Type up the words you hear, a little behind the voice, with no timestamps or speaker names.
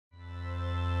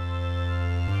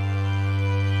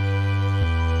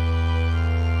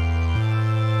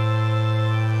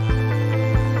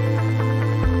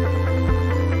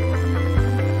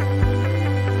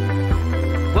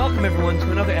everyone,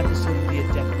 to another episode of the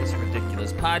Adeptus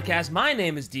Ridiculous podcast. My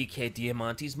name is DK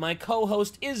Diamantes. My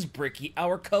co-host is Bricky.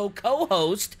 Our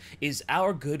co-host is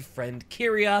our good friend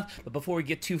Kirioth. But before we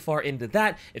get too far into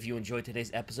that, if you enjoyed today's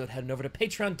episode, head on over to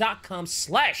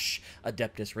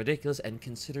patreon.com/Adeptus Ridiculous and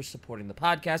consider supporting the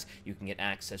podcast. You can get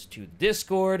access to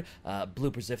Discord,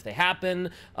 bloopers if they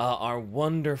happen, our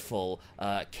wonderful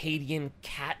Cadian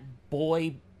Cat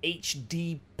Boy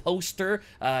HD poster.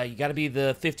 You got to be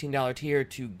the $15 tier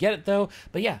to get it, though.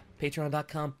 But yeah,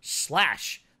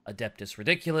 patreon.com/Adeptus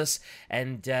Ridiculous.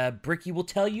 And Bricky will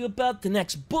tell you about the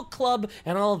next book club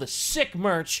and all the sick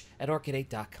merch at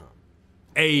Orchid8.com.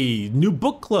 A new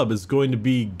book club is going to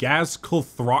be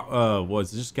Gazkul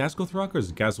was it just Gazkul Throck, or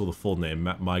is it Gazkul the full name?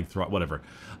 Mike Throck, whatever.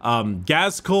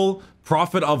 Gazkul,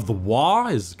 Prophet of the Wa,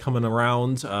 is coming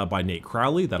around by Nate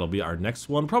Crowley. That'll be our next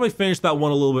one. Probably finish that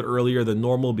one a little bit earlier than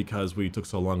normal because we took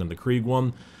so long in the Krieg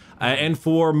one. And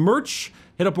for merch,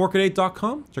 hit up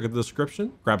Orchid8.com. Check out the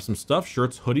description. Grab some stuff,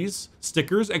 shirts, hoodies,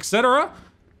 stickers, etc.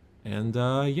 And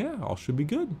yeah, all should be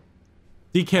good.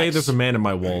 DK, nice. There's a man in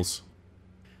my walls.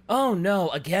 Oh no,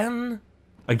 again?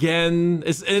 Again?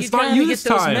 It's not you this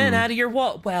time. Get those men out of your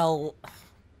wall. Well,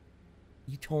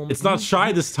 you told me. It's not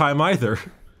shy this time either.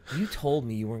 You told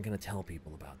me you weren't going to tell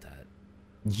people about that.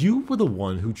 You were the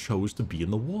one who chose to be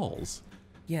in the walls.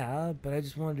 Yeah, but I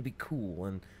just wanted to be cool,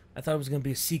 and I thought it was going to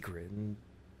be a secret, and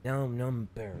now I'm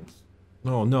embarrassed.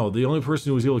 Oh no, the only person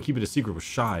who was able to keep it a secret was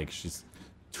Shy, because she's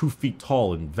 2 feet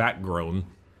tall and vat grown.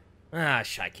 Ah,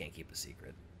 Shy can't keep a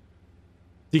secret.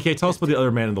 DK, tell us about the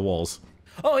other man in the walls.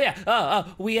 Oh yeah,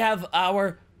 we have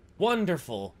our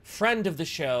wonderful friend of the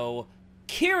show,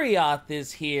 Kirioth,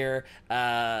 is here,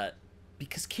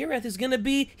 because Kirioth is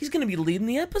he's gonna be leading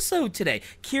the episode today.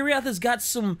 Kirioth has got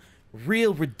some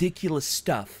real ridiculous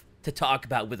stuff to talk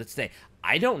about with us today.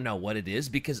 I don't know what it is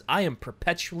because I am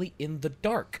perpetually in the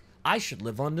dark. I should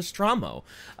live on Nostromo.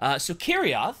 So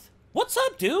Kirioth, what's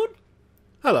up, dude?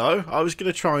 Hello. I was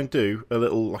gonna try and do a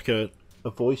little like a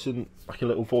voice in like a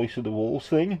little voice in the walls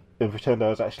thing and pretend I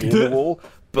was actually in the wall,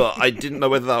 but I didn't know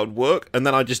whether that would work, and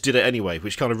then I just did it anyway,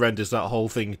 which kind of renders that whole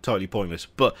thing totally pointless.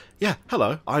 But yeah,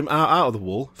 hello, I'm out of the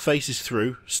wall, faces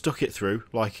through, stuck it through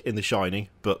like in The Shining,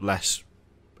 but less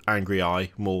angry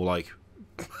eye, more like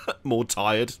more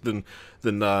tired than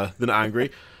angry.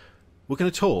 We're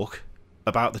going to talk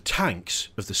about the tanks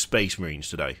of the Space Marines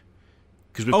today,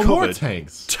 because we've covered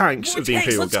tanks of the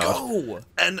Imperial Guard. Go.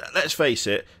 And let's face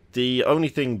it, the only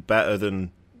thing better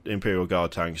than Imperial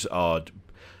Guard tanks are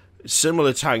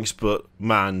similar tanks but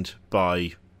manned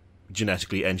by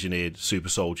genetically engineered super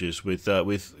soldiers with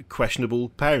questionable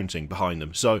parenting behind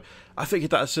them. So I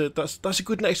figured that's a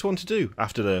good next one to do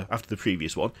after the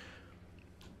previous one.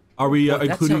 Are we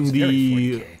including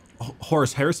the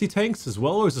Horus Heresy tanks as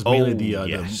well, or is this mainly the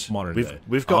modern day?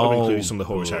 We've got to include some of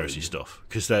the Horus Heresy stuff,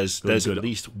 because there's at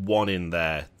least one in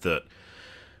there that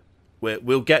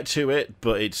we'll get to it,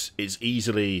 but it's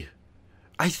easily,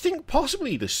 I think,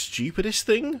 possibly the stupidest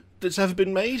thing that's ever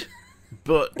been made,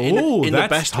 but in the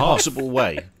best possible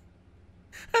way.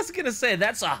 I was gonna say,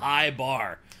 that's a high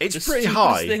bar. It's pretty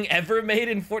high. The stupidest thing ever made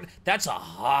in Fortnite. That's a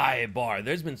high bar.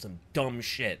 There's been some dumb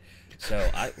shit. So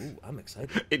I'm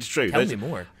excited. It's true. Tell me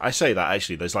more. I say that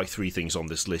actually. There's like 3 things on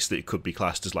this list that could be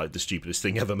classed as like the stupidest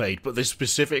thing ever made, but this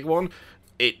specific one,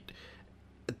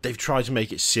 they've tried to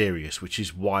make it serious, which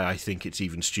is why I think it's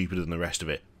even stupider than the rest of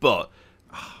it. But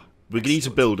we need to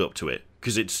build up to it,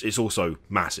 because it's also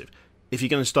massive. If you're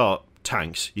going to start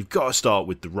tanks, you've got to start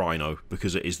with the Rhino,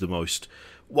 because it is the most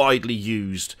widely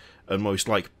used and most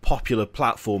like popular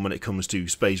platform when it comes to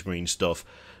Space Marine stuff.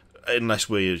 Unless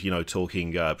we're,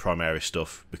 talking Primaris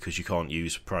stuff, because you can't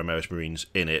use Primaris Marines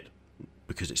in it,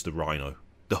 because it's the Rhino.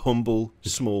 The humble,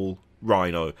 small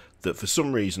Rhino that for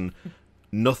some reason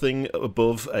nothing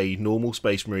above a normal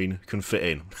Space Marine can fit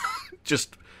in.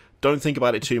 Just don't think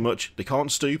about it too much. They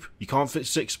can't stoop. You can't fit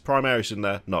 6 Primaris in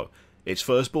there. No. It's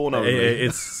firstborn only.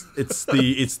 It's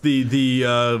the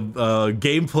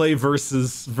gameplay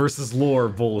versus lore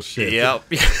bullshit. Yep.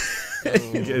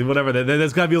 Whatever.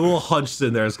 There's got to be a little hunched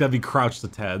in there. It's got to be crouched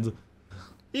at 10.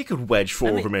 You could wedge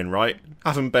 4 of them in, right?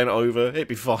 Have them bent over. It'd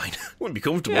be fine. Wouldn't be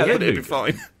comfortable, but it'd be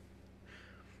fine.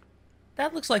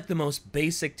 That looks like the most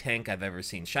basic tank I've ever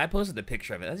seen. Shy posted a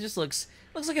picture of it. That just looks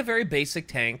like a very basic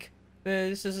tank.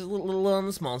 This is a little on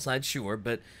the small side, sure,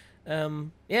 but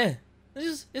yeah,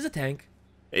 it's a tank.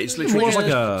 It's literally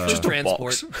just a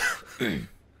transport. Box.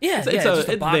 Yeah, just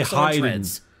a box on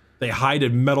treads. They hide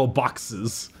in metal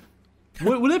boxes.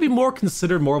 Would that be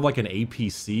considered more of like an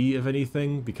APC, if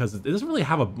anything? Because it doesn't really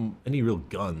have any real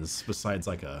guns besides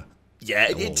like a Yeah,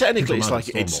 technically it's like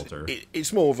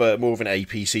it's more of an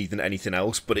APC than anything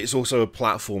else, but it's also a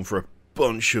platform for a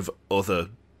bunch of other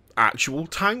actual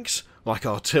tanks, like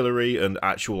artillery and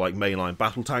actual like mainline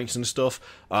battle tanks and stuff.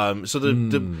 So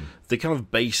the kind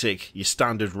of basic, your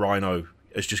standard Rhino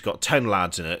has just got 10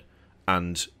 lads in it,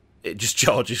 and it just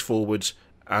charges forwards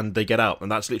and they get out,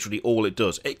 and that's literally all it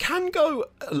does. It can go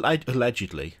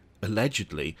allegedly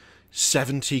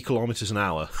 70 kilometers an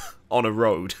hour on a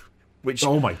road, which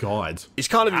oh my god, is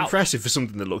kind of impressive for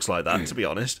something that looks like that, to be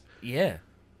honest. Yeah.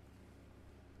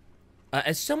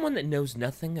 As someone that knows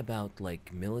nothing about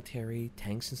like military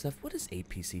tanks and stuff, what does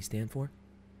APC stand for?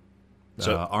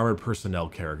 Armored Personnel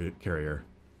Carrier.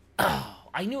 Oh,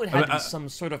 I knew it had to be some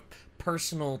sort of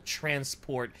personal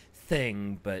transport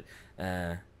thing, but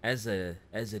as a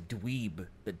dweeb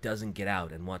that doesn't get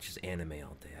out and watches anime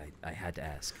all day, I had to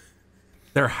ask.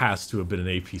 There has to have been an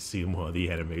APC in one of the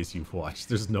animes you've watched.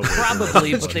 There's no way.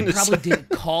 Probably, but they probably didn't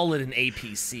call it an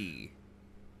APC,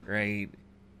 right?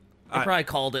 They probably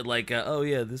called it like, oh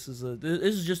yeah, this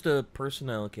is just a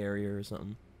personnel carrier or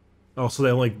something. Oh, so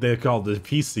they called it a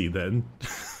PC then.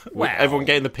 Wow. Everyone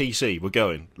getting the PC. We're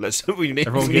going. We need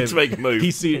to make a move.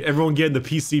 PC. Everyone getting the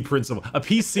PC principle. A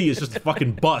PC is just a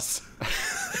fucking bus.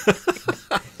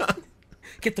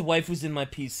 Get the waifus in my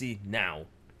PC now.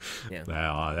 Yeah.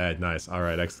 Nice. All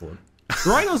right, excellent. The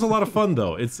Rhino's a lot of fun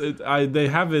though. They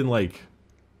have in like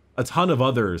a ton of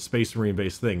other Space Marine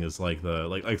based things. Like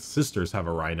like Sisters have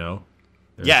a Rhino.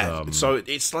 So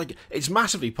it's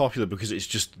massively popular because it's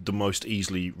just the most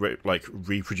easily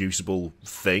reproducible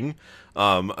thing.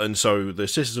 And so the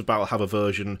Sisters of Battle have a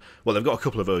version. Well, they've got a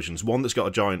couple of versions. One that's got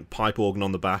a giant pipe organ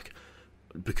on the back,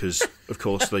 because of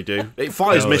course they do. It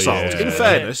fires missiles. Yeah. In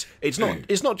fairness, it's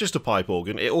not just a pipe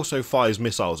organ. It also fires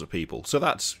missiles at people. So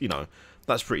that's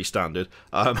pretty standard.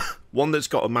 One that's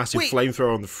got a massive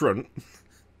flamethrower on the front.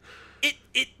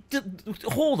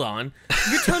 Hold on.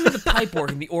 You're telling me the pipe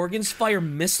organ, the organs fire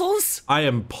missiles? I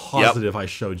am positive I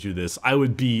showed you this. I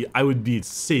would be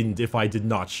sinned if I did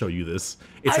not show you this.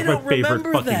 It's like my favorite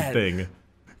fucking thing.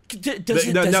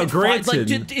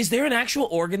 Granted, is there an actual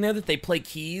organ there that they play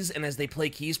keys, and as they play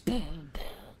keys,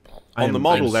 on the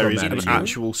model there is an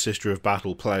actual Sister of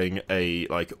Battle playing a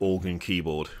organ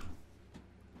keyboard.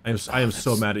 I am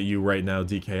so mad at you right now,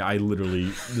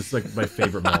 DK. This is like my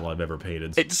favorite model I've ever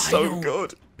painted. It's so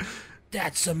good.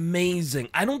 That's amazing.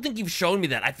 I don't think you've shown me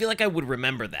that. I feel like I would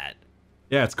remember that.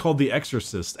 Yeah, it's called The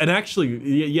Exorcist. And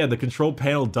actually, yeah, the control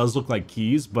panel does look like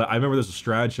keys, but I remember there's a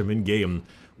stratagem in-game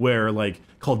where,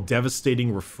 called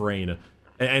Devastating Refrain.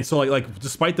 And so,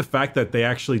 despite the fact that they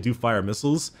actually do fire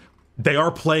missiles, they are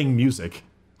playing music.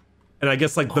 And I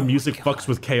guess, the music fucks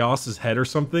with Chaos's head or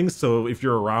something, so if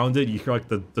you're around it, you hear,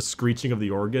 the screeching of the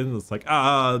organ. It's like,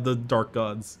 the dark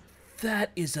gods.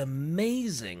 That is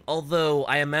amazing. Although,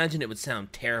 I imagine it would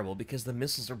sound terrible because the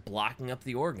missiles are blocking up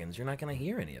the organs. You're not going to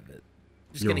hear any of it.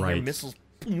 You're going to hear missiles.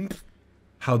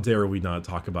 How dare we not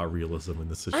talk about realism in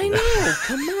this situation? I know.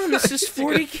 Come on, this is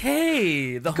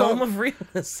 40K, the home of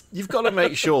realism. You've got to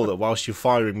make sure that whilst you're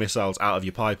firing missiles out of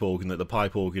your pipe organ, that the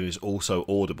pipe organ is also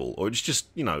audible, or it's just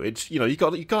you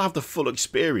got to have the full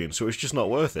experience, or it's just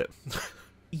not worth it.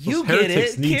 You get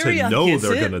it. Need Kirioth to know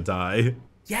they're gonna die.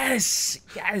 Yes.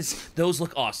 Those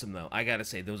look awesome, though. I gotta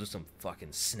say, those are some fucking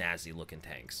snazzy looking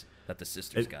tanks that the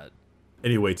Sisters got.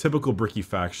 Anyway, typical Bricky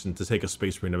faction to take a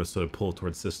Space Marine episode and pull it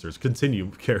towards Sisters. Continue,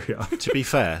 Kirioth. To be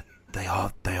fair, they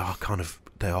are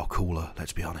cooler.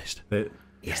 Let's be honest. They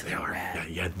are. Rad.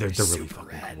 Yeah, they're really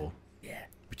fucking rad. cool. Yeah.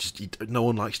 No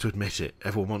one likes to admit it.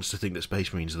 Everyone wants to think that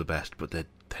Space Marines are the best, but they're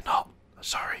not.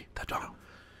 Sorry, they're not.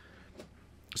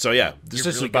 So yeah, You're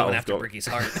really going after Bricky's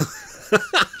heart.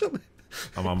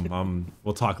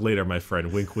 We'll talk later, my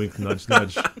friend. Wink, wink, nudge,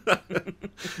 nudge.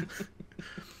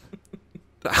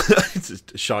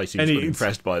 Shy seems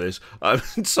impressed by this.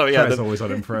 So yeah, Shy's always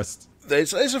unimpressed.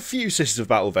 There's a few Sisters of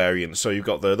Battle variants. So you've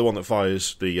got the one that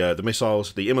fires the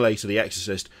missiles, the Immolator, the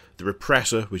Exorcist, the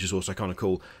Repressor, which is also kind of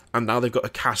cool, and now they've got a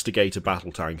Castigator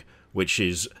battle tank, which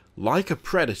is like a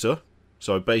Predator,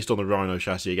 so based on the Rhino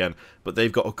chassis again, but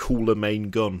they've got a cooler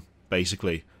main gun.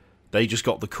 Basically, they just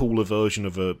got the cooler version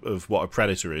of what a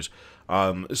Predator is.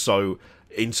 So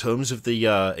in terms of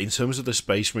the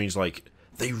Space Marines,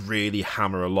 they really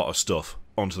hammer a lot of stuff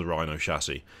onto the Rhino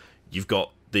chassis. You've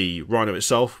got the Rhino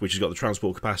itself, which has got the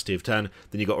transport capacity of 10.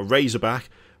 Then you've got a Razorback,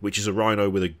 which is a Rhino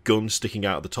with a gun sticking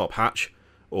out of the top hatch,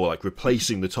 or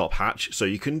replacing the top hatch. So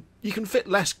you can fit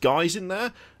less guys in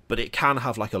there, but it can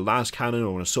have a las cannon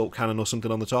or an assault cannon or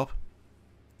something on the top.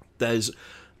 There's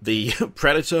the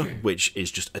Predator, which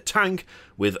is just a tank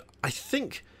with, I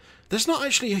think There's not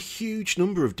actually a huge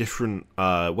number of different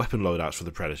weapon loadouts for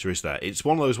the Predator, is there? It's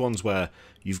one of those ones where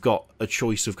you've got a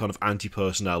choice of kind of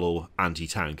anti-personnel or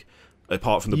anti-tank.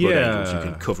 Apart from the Blood Angels, who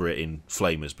can cover it in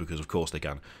flamers, because of course they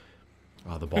can.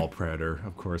 Oh, the Baal Predator,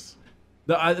 of course.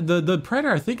 The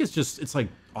Predator, I think, is just, it's like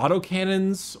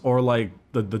autocannons or like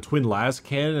the twin las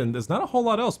cannon, and there's not a whole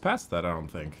lot else past that, I don't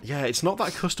think. Yeah, it's not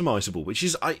that customizable, which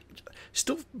is I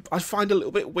find a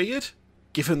little bit weird,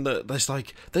 given that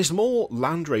there's more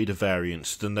Land Raider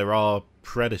variants than there are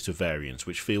Predator variants,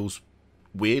 which feels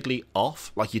weirdly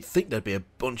off. Like, you'd think there'd be a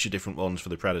bunch of different ones for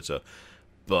the Predator,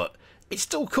 but it's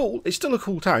still cool. It's still a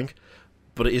cool tank,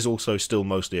 but it is also still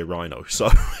mostly a Rhino, so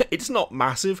it's not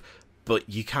massive. But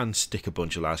you can stick a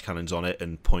bunch of las cannons on it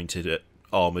and point it at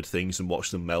armoured things and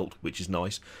watch them melt, which is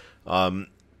nice. To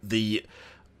be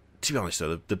honest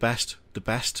though, the best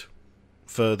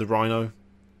for the Rhino,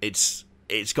 it's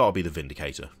got to be the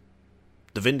Vindicator.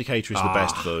 The Vindicator is the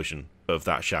best version of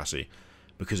that chassis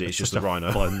because it's just the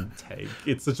Rhino. Fun tank.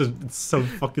 It's so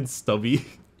fucking stubby.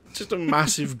 Just a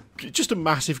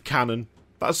massive cannon.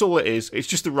 That's all it is. It's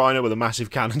just the Rhino with a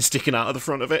massive cannon sticking out of the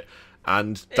front of it.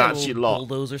 And that's your lot.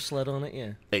 Bulldozer sled on it,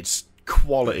 yeah. It's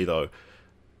quality though.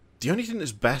 The only thing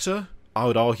that's better, I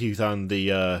would argue, than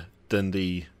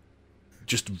the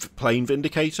just plain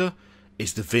Vindicator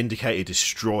is the Vindicator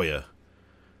Destroyer,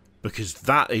 because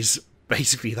that is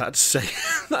basically that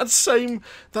same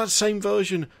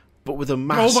version, but with a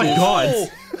massive. Oh my god!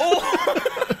 Oh.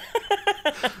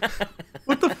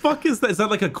 What the fuck is that? Is that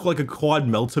like a quad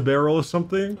melter barrel or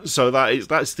something? So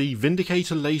that's the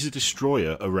Vindicator Laser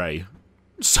Destroyer array.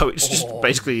 So it's just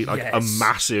basically like a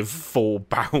massive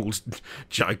 4-barreled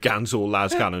Gigantor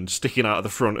las cannon sticking out of the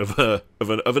front of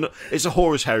an. It's a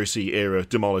Horus Heresy era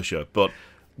demolisher, but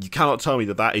you cannot tell me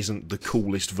that isn't the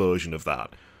coolest version of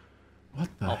that. What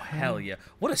the hell yeah!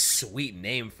 What a sweet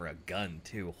name for a gun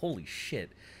too. Holy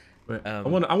shit! I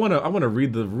want to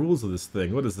read the rules of this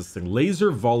thing. What is this thing? Laser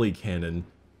volley cannon,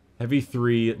 heavy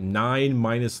 3, 9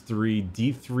 -3,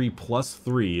 D3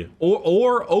 +3,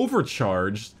 or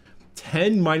overcharged,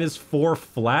 10 -4,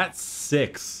 flat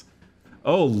 6.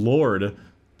 Oh lord,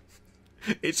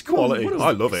 it's quality.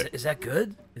 I love it. Is that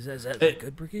good? Is that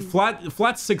good, Bricky?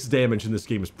 Flat 6 damage in this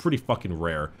game is pretty fucking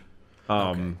rare.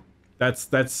 Okay.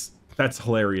 That's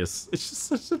hilarious. It's just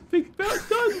such a big gun.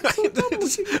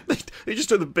 They just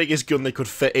took the biggest gun they could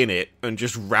fit in it and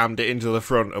just rammed it into the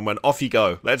front and went, off you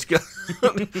go. Let's go.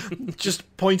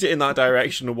 Just point it in that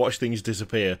direction and watch things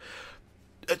disappear.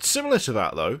 Similar to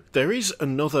that, though, there is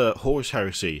another Horus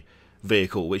Heresy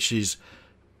vehicle, which is...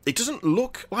 It doesn't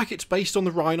look like it's based on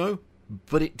the Rhino,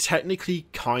 but it technically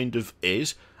kind of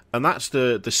is, and that's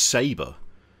the Saber.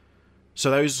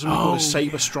 So there is something called a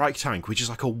Saber Strike Tank, which is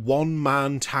like a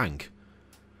one-man tank.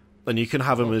 And you can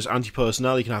have them as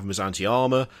anti-personnel, you can have them as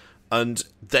anti-armor, and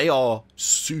they are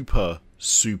super,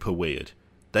 super weird.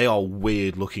 They are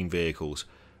weird-looking vehicles,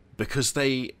 because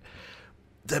they're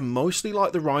mostly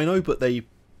like the Rhino, but they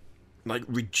like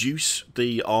reduce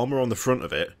the armor on the front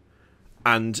of it,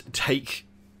 and take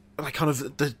like kind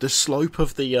of the slope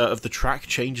of the track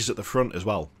changes at the front as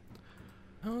well.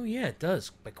 Oh yeah, it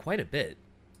does, by quite a bit.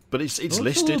 But it's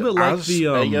listed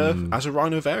as a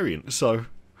Rhino variant, so...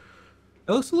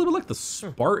 It looks a little like the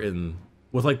Spartan,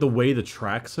 with like the way the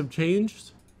tracks have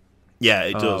changed. Yeah,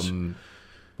 it does.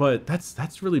 But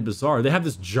that's really bizarre. They have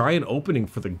this giant opening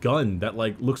for the gun that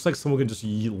like looks like someone can just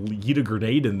yeet a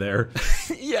grenade in there.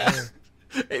 Yeah.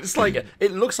 It's like,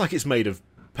 it looks like it's made of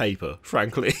paper,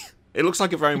 frankly. It looks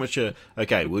like very much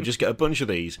okay, we'll just get a bunch of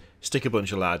these, stick a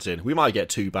bunch of lads in. We might get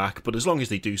 2 back, but as long as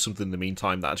they do something in the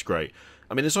meantime, that's great.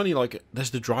 I mean,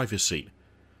 there's the driver's seat,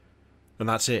 and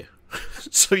that's it.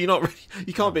 So you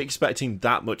can't be expecting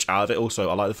that much out of it. Also,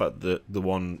 I like the fact that the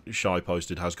one Shy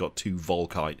posted has got 2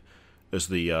 Volkite as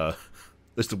the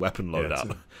weapon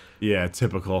loadout. Yeah,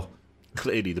 typical.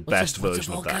 Clearly the best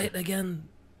version of that. What's a Volkite again?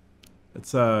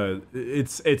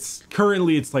 It's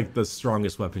currently it's like the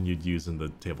strongest weapon you'd use in the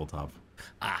tabletop.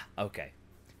 Ah, okay.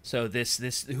 So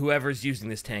this whoever's using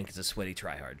this tank is a sweaty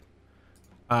tryhard.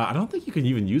 I don't think you can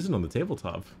even use it on the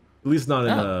tabletop. At least not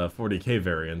in the 40k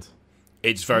variant.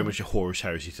 It's very much a Horus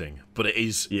Heresy thing, but it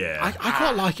is... Yeah. I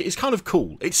quite like it. It's kind of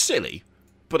cool. It's silly,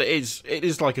 but it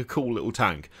is like a cool little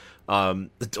tank.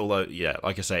 Although, yeah,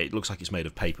 like I say, it looks like it's made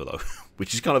of paper, though,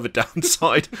 which is kind of a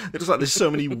downside. It looks like there's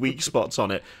so many weak spots on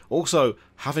it. Also,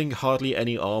 having hardly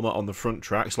any armor on the front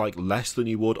tracks, like less than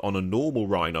you would on a normal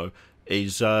Rhino,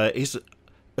 is a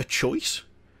choice,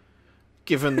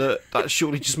 given that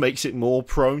surely just makes it more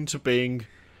prone to being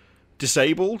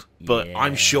disabled. But yeah.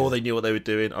 I'm sure they knew what they were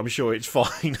doing. I'm sure it's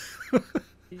fine.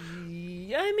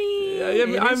 I mean, I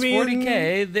it's mean,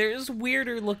 40K. There's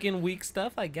weirder looking weak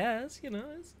stuff, I guess. You know,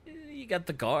 you got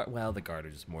the guard. Well, the guard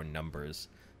are just more numbers,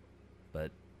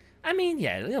 but I mean,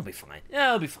 yeah, it'll be fine.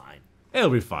 It'll be fine. It'll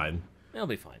be fine. It'll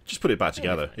be fine. Just put it back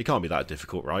together. It can't be that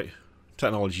difficult, right?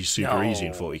 Technology's super easy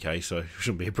in 40K, so it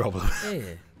shouldn't be a problem. Yeah.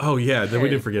 Oh yeah, then we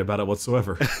didn't forget about it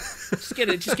whatsoever. Just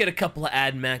get a couple of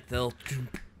AdMech. They'll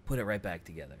put it right back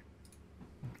together.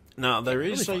 Now there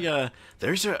is a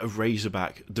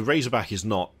Razorback. The Razorback is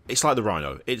not. It's like the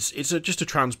Rhino. It's just a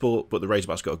transport, but the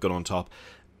Razorback's got a gun on top.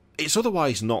 It's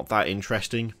otherwise not that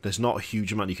interesting. There's not a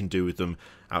huge amount you can do with them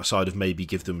outside of maybe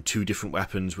give them 2 different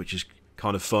weapons, which is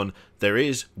kind of fun. There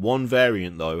is one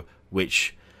variant though,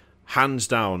 which hands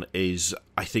down is,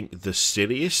 I think, the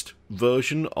silliest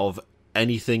version of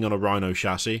anything on a Rhino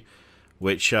chassis,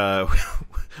 which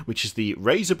is the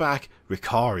Razorback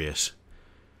Ricarius.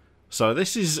 So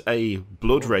this is a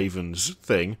Blood Ravens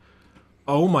thing.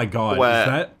 Oh my god, where...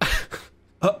 is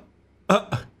that...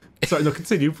 Sorry, no,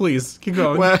 continue, please. Keep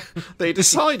going. Where they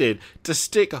decided to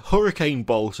stick hurricane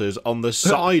bolters on the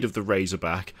side of the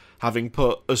Razorback, having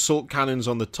put assault cannons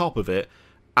on the top of it,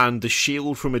 and the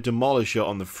shield from a demolisher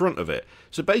on the front of it.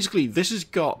 So basically, this has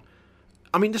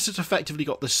effectively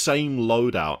got the same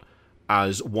loadout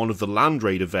as one of the Land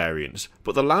Raider variants,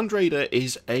 but the Land Raider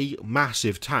is a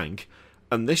massive tank,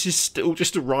 and this is still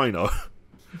just a Rhino.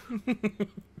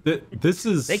 This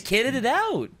is... They kitted it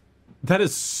out. That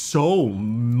is so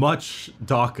much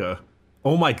DACA.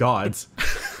 Oh my god.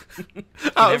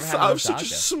 Out of such a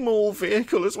small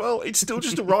vehicle as well. It's still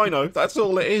just a Rhino. That's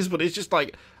all it is, but it's just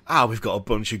like, we've got a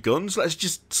bunch of guns. Let's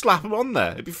just slap them on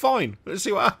there. It'd be fine. Let's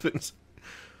see what happens.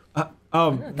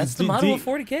 That's the model of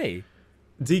 40K.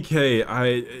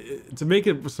 DK, to make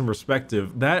it some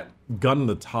perspective, that gun on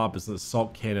the top is an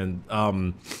assault cannon.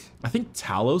 I think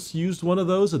Talos used one of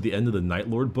those at the end of the Night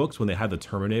Lord books when they had the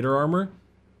Terminator armor.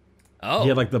 Oh. He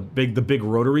had like the big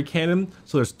rotary cannon.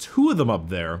 So there's 2 of them up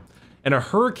there, and a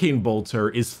hurricane bolter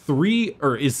is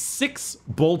 6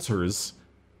 bolters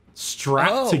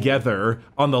strapped together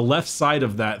on the left side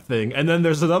of that thing, and then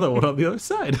there's another one on the other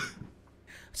side.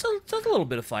 So that's a little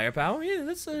bit of firepower. Yeah,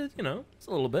 that's it's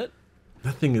a little bit.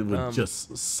 That thing would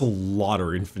just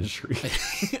slaughter infantry.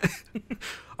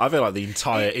 I feel like the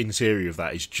entire interior of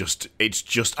that is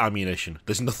just ammunition.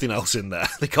 There's nothing else in there.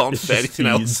 They can't fit anything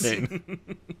else in.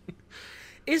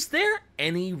 Is there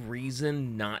any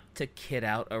reason not to kit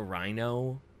out a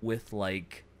Rhino with,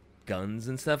 like, guns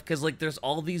and stuff? Because, like, there's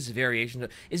all these variations.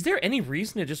 Is there any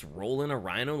reason to just roll in a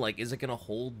Rhino? Like, is it going to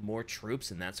hold more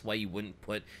troops, and that's why you wouldn't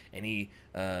put any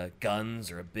guns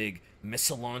or a big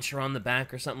missile launcher on the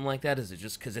back or something like that? Is it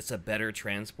just because it's a better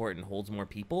transport and holds more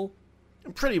people?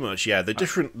 Pretty much, yeah. The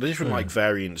different like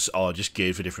variants are just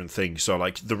geared for different things. So,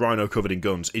 like, the Rhino covered in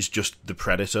guns is just the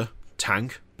Predator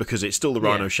tank, because it's still the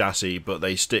Rhino chassis, but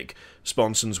they stick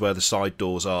sponsons where the side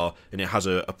doors are, and it has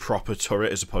a proper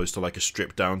turret as opposed to like a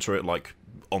stripped down turret like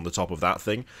on the top of that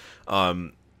thing.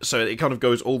 So it kind of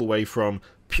goes all the way from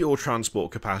pure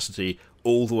transport capacity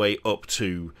all the way up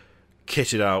to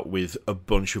kitted out with a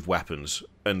bunch of weapons.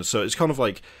 And so it's kind of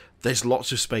like there's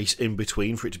lots of space in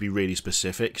between for it to be really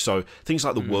specific. So things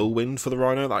like the Whirlwind for the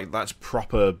Rhino, like that's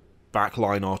proper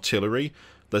backline artillery.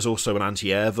 There's also an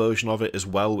anti-air version of it as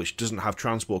well, which doesn't have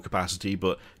transport capacity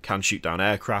but can shoot down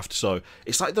aircraft. So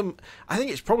it's like I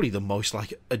think it's probably the most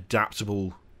like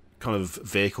adaptable kind of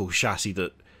vehicle chassis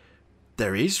that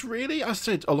there is, really. I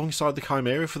said alongside the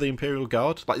Chimera for the Imperial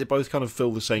Guard, like they both kind of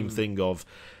fill the same thing of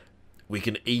we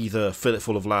can either fill it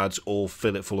full of lads or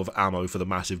fill it full of ammo for the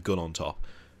massive gun on top.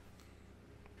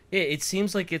 Yeah, it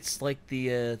seems like it's like the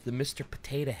Mr.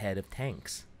 Potato Head of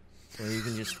tanks, where you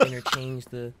can just interchange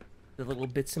the little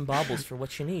bits and bobbles for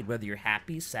what you need, whether you're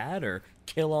happy, sad, or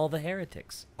kill all the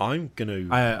heretics. I'm gonna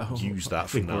use that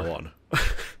from now on.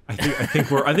 I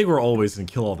think we're always in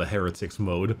kill all the heretics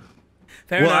mode.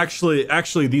 Fair enough.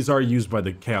 Actually, these are used by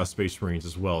the Chaos Space Marines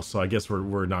as well, so I guess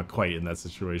we're not quite in that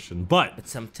situation. But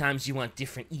sometimes you want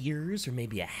different ears, or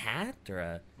maybe a hat, or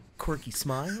a quirky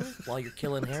smile while you're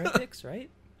killing heretics, right?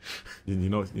 You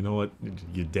know what?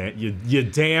 You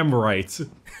damn right.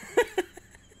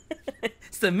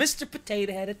 It's the Mr.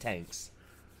 Potato Head of tanks.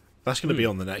 That's going to be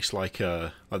on the next like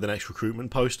the next recruitment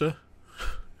poster.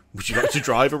 Would you like to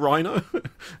drive a Rhino?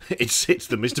 It's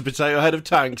the Mr. Potato Head of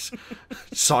tanks.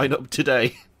 Sign up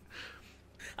today.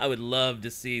 I would love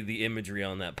to see the imagery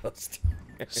on that poster.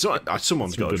 So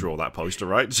someone's got to draw that poster,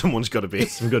 right? Someone's got to be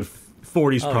some good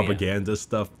 40s propaganda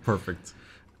stuff. Perfect.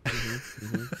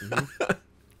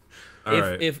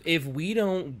 If we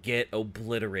don't get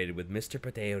obliterated with Mr.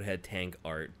 Potato Head tank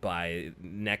art by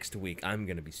next week, I'm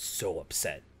gonna be so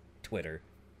upset. Twitter.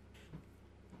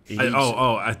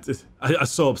 I'm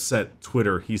so upset.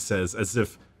 Twitter, he says, as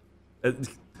if.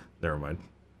 Never mind.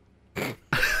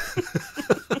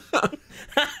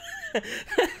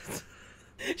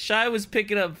 Shy was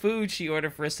picking up food she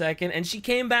ordered for a second, and she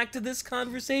came back to this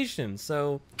conversation.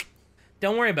 So,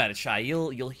 don't worry about it, Shy.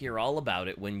 You'll hear all about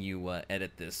it when you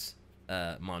edit this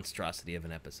monstrosity of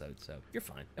an episode. So you're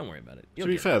fine. Don't worry about it. To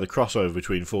be fair, the crossover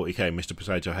between 40k and Mr.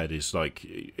 Potato Head is like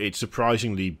it's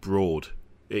surprisingly broad.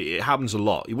 It happens a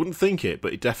lot. You wouldn't think it,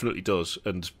 but it definitely does,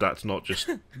 and that's not just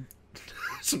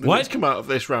something that's come out of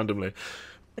this randomly.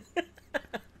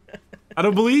 I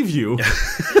don't believe you.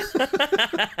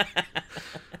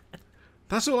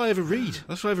 That's all I ever read.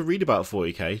 That's what I ever read about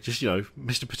 40k. Just,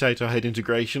 Mr. Potato Head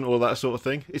integration, all that sort of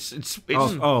thing. It's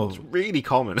really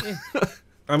common.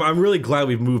 I'm really glad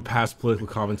we've moved past political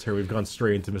commentary. We've gone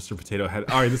straight into Mr. Potato Head.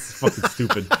 All right, this is fucking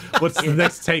stupid. What's the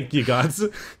next tank you got?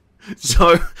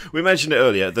 So, we mentioned it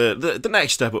earlier. The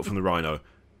next step up from the Rhino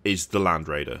is the Land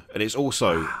Raider. And it's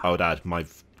also, I would add,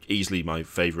 easily my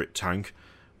favourite tank.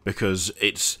 Because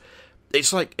it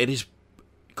is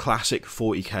classic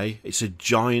 40k. It's a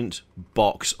giant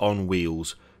box on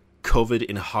wheels covered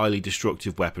in highly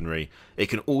destructive weaponry. It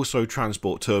can also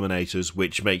transport Terminators,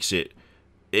 which makes it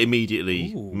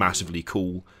immediately massively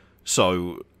cool.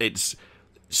 So it's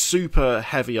super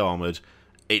heavy armoured.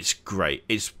 It's great.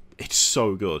 It's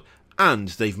so good. And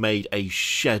they've made a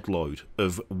shed load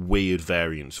of weird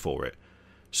variants for it.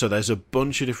 So there's a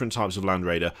bunch of different types of Land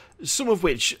Raider, some of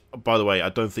which, by the way, I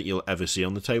don't think you'll ever see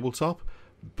on the tabletop,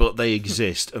 but they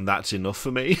exist, and that's enough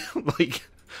for me. Like,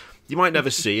 you might never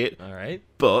see it, all right,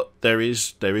 but there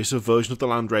is a version of the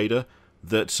Land Raider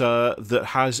that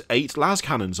has 8 las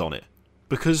cannons on it,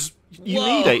 because you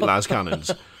need 8 las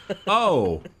cannons.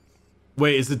 Oh.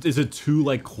 Wait, is it 2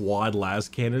 like quad las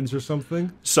cannons or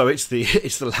something? So it's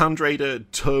the Land Raider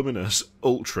Terminus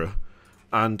Ultra.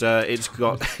 And it's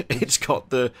got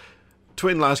the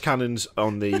twin las cannons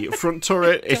on the front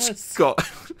turret. It's got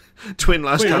twin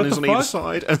las cannons on either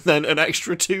side, and then an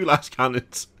extra 2 las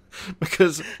cannons.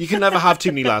 Because you can never have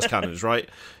too many las cannons, right?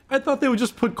 I thought they would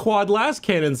just put quad las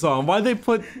cannons on. Why'd they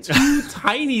put 2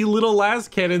 tiny little las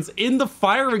cannons in the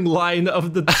firing line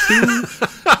of the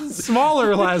 2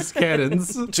 smaller las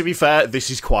cannons? To be fair, this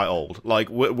is quite old. Like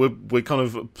we're kind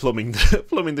of plumbing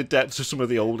the depths of some of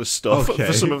the older stuff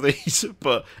for some of these.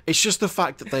 But it's just the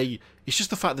fact that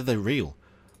they're real.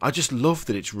 I just love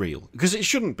that it's real, because it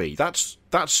shouldn't be. That's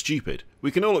stupid.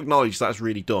 We can all acknowledge that's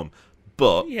really dumb.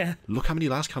 But look how many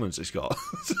las cannons it's got.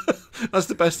 That's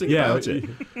the best thing about it.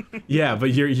 Yeah,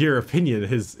 but your opinion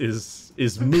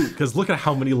is moot, because look at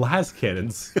how many las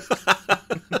cannons.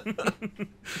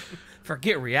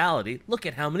 Forget reality. Look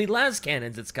at how many las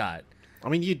cannons it's got. I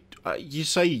mean, you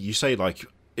say like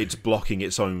it's blocking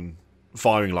its own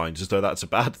firing lines as though that's a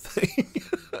bad thing.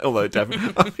 Although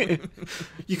definitely, I mean,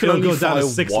 you can only go down fire to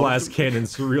 6 las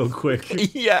cannons real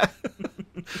quick. Yeah.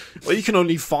 Well, you can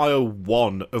only fire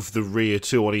 1 of the rear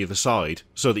 2 on either side,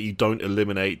 so that you don't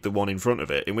eliminate the one in front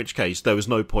of it, in which case there was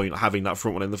no point having that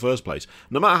front one in the first place.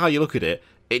 No matter how you look at it,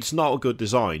 it's not a good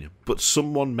design, but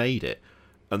someone made it,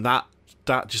 and that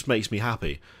just makes me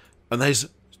happy. And there's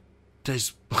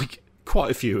like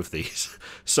quite a few of these.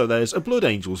 So there's a Blood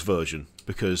Angels version,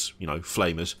 because,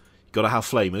 flamers. You gotta have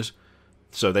flamers.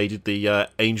 So they did the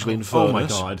Angel Infernus. Oh my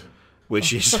god.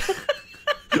 Which is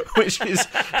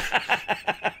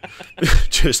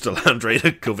just a Land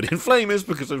Raider covered in flamers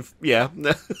because of,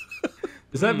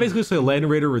 Is that basically just a Land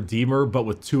Raider Redeemer, but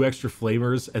with 2 extra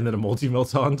flamers and then a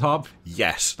multi-melt on top?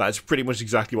 Yes, that's pretty much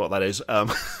exactly what that is. So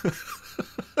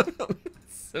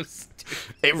stupid.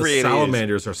 It really is.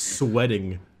 Salamanders are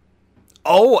sweating.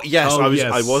 Oh yes, Oh,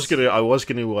 I was gonna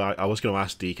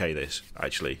ask DK this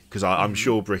actually, because I'm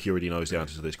sure Bricky already knows the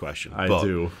answer to this question. I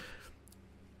do.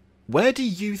 Where do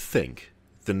you think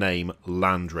the name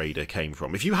Land Raider came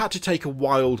from? If you had to take a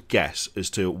wild guess as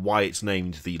to why it's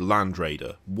named the Land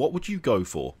Raider, what would you go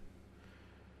for?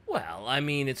 Well, I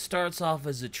mean, it starts off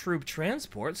as a troop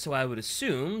transport, so I would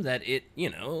assume that it,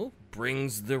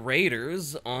 brings the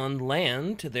raiders on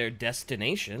land to their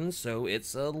destination, so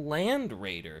it's a Land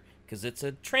Raider, because it's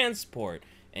a transport,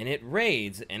 and it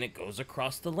raids, and it goes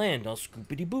across the land, all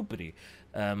scoopity-boopity.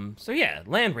 So yeah,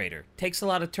 Land Raider. Takes a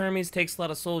lot of termies, takes a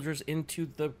lot of soldiers into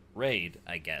the raid,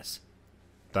 I guess.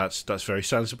 That's very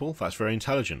sensible, that's very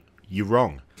intelligent. You're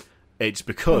wrong. It's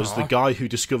because the guy who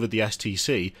discovered the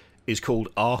STC is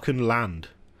called Arkan Land.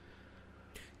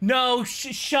 No,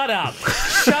 shut up.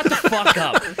 Shut the fuck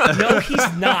up. No,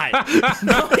 he's not.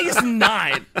 No, he's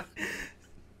not.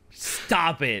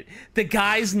 Stop it. The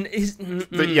guy's...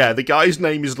 the guy's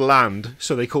name is Land,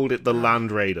 so they called it the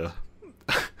Land Raider.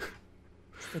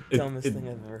 The dumbest thing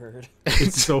I've ever heard.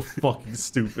 It's so fucking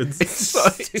stupid.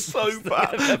 It's so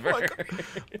bad.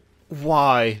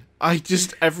 Why?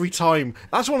 Every time.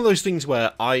 That's one of those things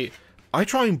where I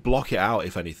try and block it out,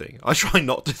 if anything. I try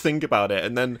not to think about it,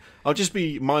 and then I'll just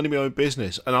be minding my own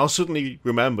business, and I'll suddenly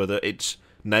remember that it's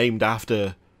named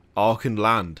after Arkan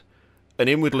land. And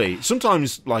inwardly,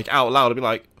 sometimes, like, out loud, I'll be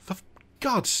like, for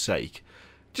God's sake.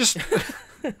 Just...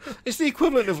 It's the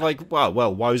equivalent of, like, well,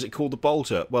 why was it called the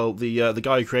Bolter? Well, the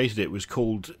guy who created it was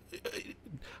called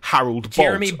Harold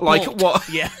Jeremy Bolt. Like, Bolt. what?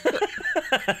 Yeah.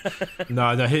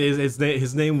 No,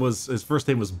 his name was, his first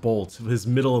name was Bolt. His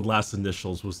middle and last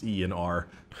initials was E and R.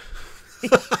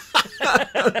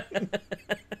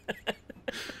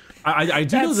 I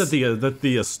do know that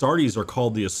the Astartes are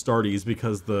called the Astartes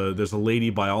because there's a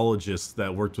lady biologist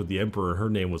that worked with the Emperor.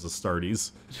 Her name was Astartes.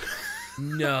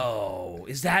 No,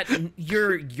 is that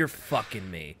you're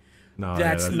fucking me? No,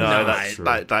 that's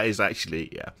that is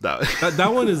actually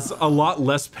that one is a lot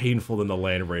less painful than the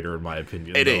Land Raider in my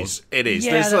opinion. It is. Yeah,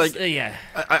 There's yeah.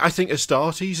 I think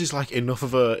Astartes is like enough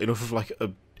of like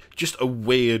a just a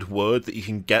weird word that you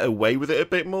can get away with it a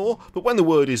bit more. But when the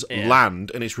word is land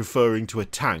and it's referring to a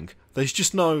tank, there's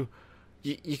just no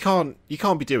you can't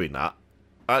be doing that.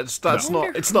 It's not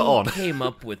on. Who came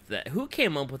up with that? Who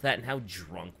came up with that, and how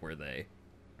drunk were they?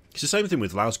 It's the same thing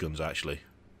with lasguns, actually,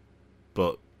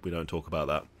 but we don't talk about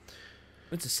that.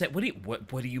 It's what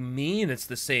do you mean? It's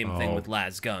the same thing with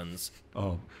lasguns.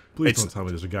 Oh, please don't tell me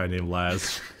there's a guy named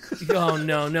Laz. Oh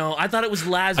no! I thought it was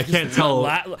Laz. I can't tell.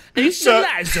 It's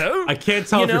Lazo. I can't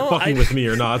tell if you're fucking with me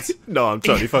or not. No, I'm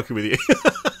totally fucking with you.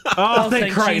 Oh,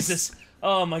 thank Christ! Jesus.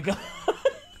 Oh my God.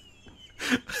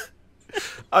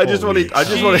 I just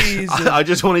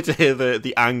wanted to hear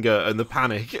the anger and the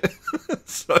panic.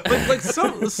 like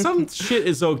some shit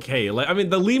is okay. Like, I mean,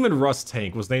 the Lehman Russ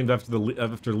tank was named after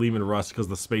Lehman Russ because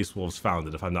the Space Wolves found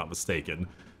it, if I'm not mistaken.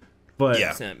 But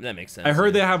yeah, that makes sense. I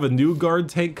heard they have a new guard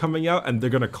tank coming out, and they're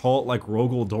gonna call it like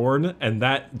Rogel Dorn, and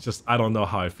that just I don't know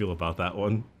how I feel about that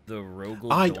one. The Rogel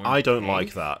Dorn I don't tank?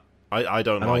 like that. I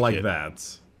don't like it.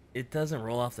 That. It doesn't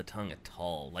roll off the tongue at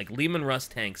all. Like, Lehman Russ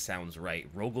tank sounds right.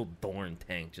 Rogel Dorn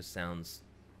tank just sounds...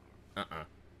 To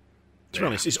be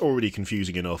honest, it's already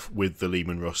confusing enough with the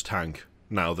Lehman Russ tank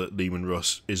now that Lehman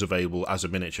Russ is available as a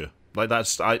miniature. Like,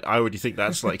 that's... I already think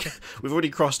that's, like... We've already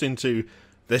crossed into...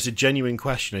 There's a genuine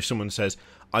question if someone says,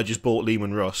 I just bought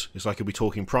Lehman Russ. It's like, are we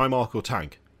talking Primarch or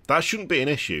tank? That shouldn't be an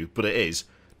issue, but it is.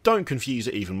 Don't confuse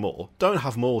it even more. Don't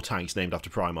have more tanks named after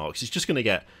Primarchs. It's just going to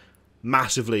get...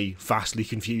 massively, vastly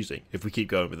confusing if we keep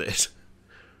going with this.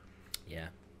 Yeah,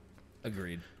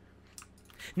 agreed.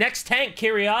 Next tank,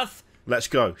 Kirioth. Let's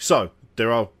go. So,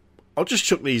 there are... I'll just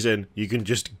chuck these in. You can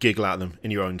just giggle at them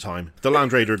in your own time. The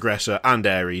Land Raider Aggressor and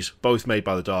Ares, both made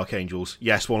by the Dark Angels.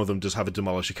 Yes, one of them does have a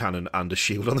Demolisher Cannon and a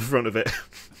shield on the front of it.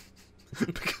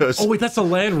 Because... Oh, wait, that's a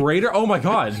Land Raider? Oh my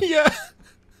god. Yeah.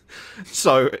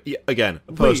 So, again,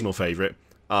 a personal favourite.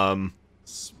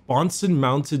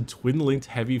 Sponson-mounted twin-linked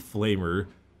heavy flamer,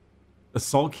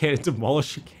 assault cannon,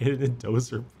 demolisher cannon, and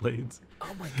dozer blades.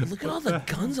 Oh my God! Look at all the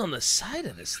guns on the side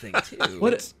of this thing too.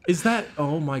 What is that?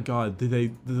 Oh my God! Did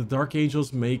the Dark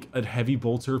Angels make a heavy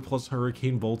bolter plus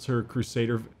hurricane bolter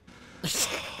Crusader?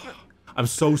 I'm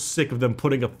so sick of them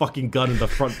putting a fucking gun in the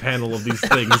front panel of these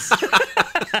things.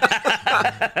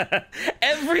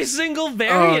 Every single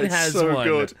variant has so one.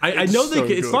 Good. I know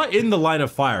it's not in the line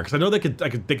of fire because I know they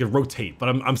could rotate, but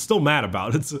I'm still mad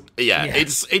about it. Yeah.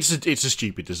 It's a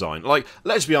stupid design. Like,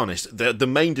 let's be honest, the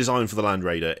main design for the Land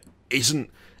Raider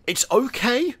it's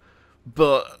okay,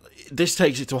 but this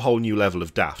takes it to a whole new level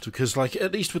of daft because, like,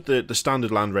 at least with the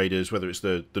standard Land Raiders, whether it's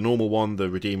the normal one, the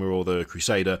Redeemer, or the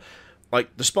Crusader,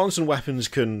 like, the sponson weapons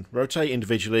can rotate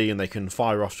individually and they can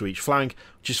fire off to each flank,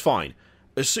 which is fine.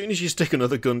 As soon as you stick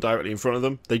another gun directly in front of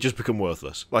them, they just become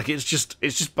worthless. Like, it's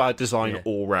just bad design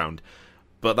all round.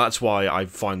 But that's why I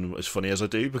find them as funny as I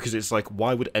do, because it's like,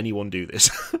 why would anyone do this?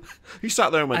 Who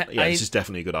sat there and went, this is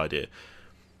definitely a good idea.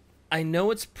 I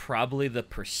know it's probably the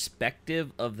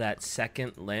perspective of that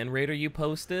second Land Raider you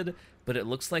posted, but it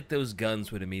looks like those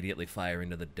guns would immediately fire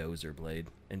into the dozer blade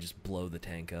and just blow the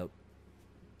tank up.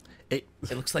 It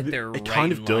looks like they're it right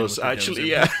kind in of line does, with the actually,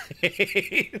 dozer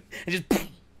blade. It just...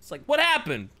 It's like, what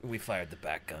happened? We fired the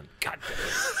back gun. God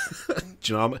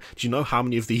damn it. Do you know how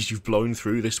many of these you've blown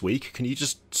through this week? Can you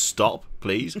just stop,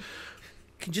 please?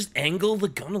 Can you just angle the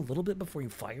gun a little bit before you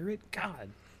fire it? God.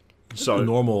 So the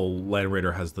normal Land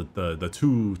Raider has the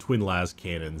two twin las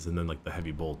cannons and then like the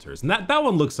heavy bolters, and that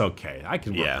one looks okay. I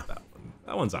can work with that one.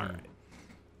 That one's all right.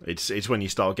 It's when you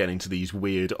start getting into these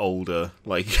weird older,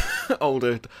 like,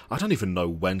 older... I don't even know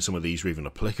when some of these are even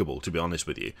applicable, to be honest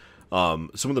with you. Some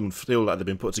of them feel like they've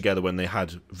been put together when they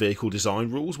had vehicle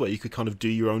design rules where you could kind of do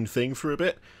your own thing for a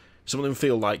bit. Some of them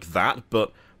feel like that,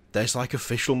 but there's, like,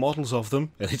 official models of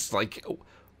them. And it's like,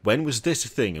 when was this a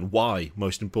thing and why,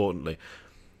 most importantly?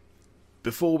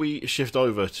 Before we shift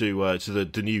over to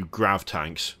the new grav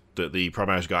tanks that the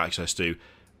Primaris got access to,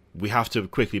 we have to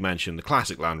quickly mention the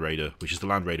classic Land Raider, which is the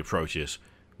Land Raider Proteus,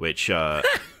 which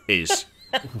is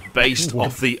based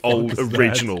off the old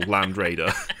original Land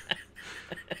Raider.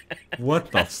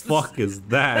 What the fuck is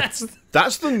that?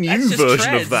 That's the new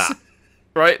version of that,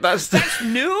 right? That's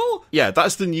new? Yeah,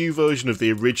 that's the new version of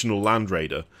the original Land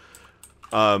Raider.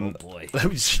 Oh boy!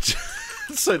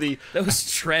 So those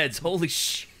treads, holy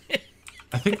shit!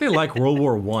 I think they like World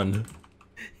War One.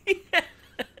 Yeah.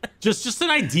 Just an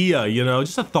idea, you know,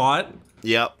 just a thought.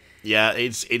 Yep. Yeah,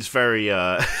 it's very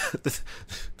the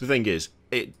thing is,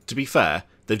 to be fair,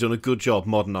 they've done a good job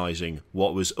modernizing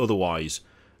what was otherwise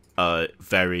a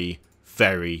very,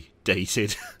 very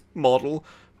dated model,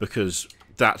 because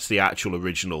that's the actual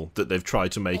original that they've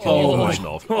tried to make a new version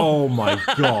of. Oh my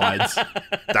god.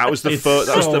 That was the first,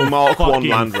 that was the Mark 1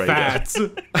 Land Raider. Fat.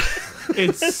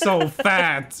 It's so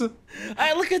fat.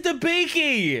 Hey, look at the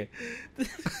beaky!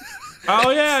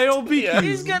 Oh yeah, old beaky.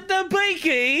 He's got the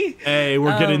beaky! Hey,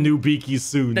 we're getting new beakies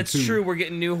soon. That's too. true, we're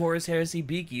getting new Horus Heresy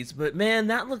beakies, but man,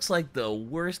 that looks like the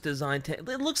worst design. It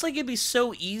looks like it'd be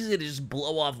so easy to just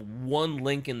blow off one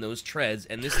link in those treads,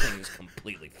 and this thing is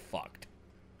completely fucked.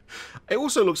 It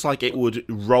also looks like it would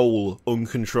roll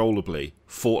uncontrollably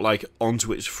for like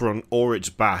onto its front or its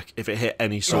back if it hit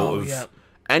any sort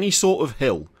of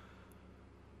hill.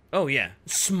 Oh yeah,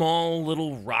 small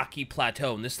little rocky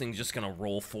plateau, and this thing's just gonna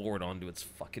roll forward onto its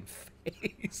fucking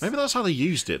face. Maybe that's how they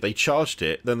used it. They charged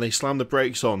it, then they slammed the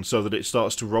brakes on so that it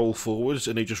starts to roll forwards,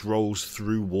 and it just rolls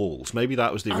through walls. Maybe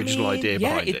that was the original idea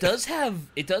behind it. Yeah,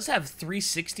 it does have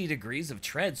 360 degrees of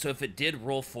tread, so if it did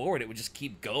roll forward, it would just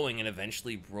keep going and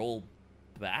eventually roll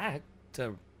back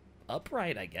to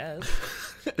upright, I guess.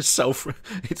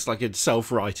 It's like a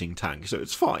self-righting tank, so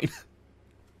it's fine.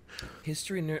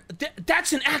 History nerd.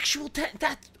 That's an actual tank.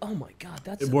 Oh my god,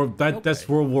 that's that's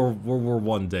World War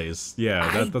One days.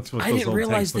 Yeah, that's what I those didn't old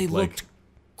realize tanks they look looked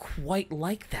quite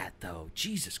like that though.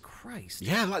 Jesus Christ.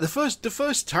 Yeah, like the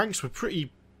first tanks were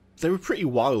pretty. They were pretty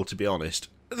wild, to be honest.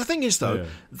 The thing is though,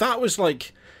 that was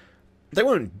like they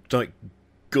weren't like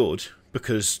good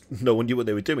because no one knew what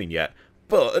they were doing yet.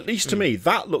 But at least to me,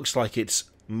 that looks like it's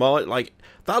that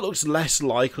looks less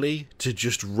likely to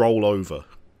just roll over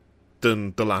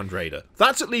than the Land Raider.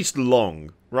 That's at least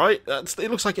long, right? It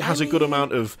looks like it has a good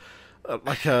amount of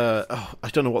I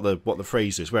don't know what the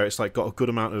phrase is, where it's like got a good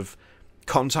amount of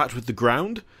contact with the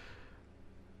ground.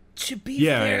 To be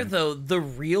fair though, the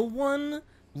real one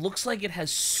looks like it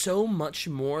has so much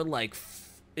more like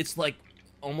it's like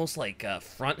almost like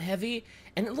front heavy,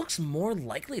 and it looks more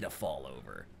likely to fall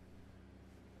over.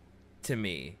 To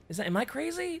me, am I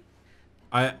crazy?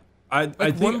 I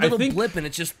think one little blip and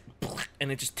it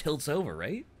just tilts over,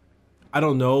 right? I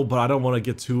don't know, but I don't want to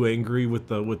get too angry with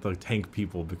the tank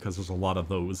people because there's a lot of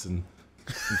those in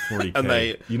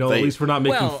 40K. And at least we're not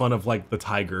making fun of like the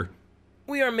Tiger.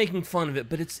 We are making fun of it,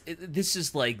 but this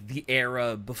is like the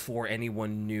era before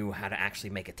anyone knew how to actually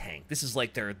make a tank. This is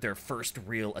like their first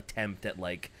real attempt at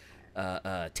like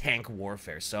tank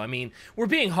warfare. So I mean, we're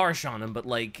being harsh on them, but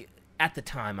like at the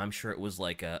time, I'm sure it was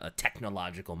like a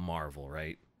technological marvel,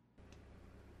 right?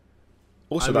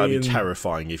 Also, that'd be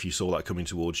terrifying if you saw that coming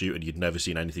towards you and you'd never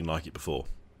seen anything like it before.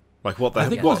 Like, what the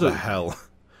hell?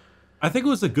 I think it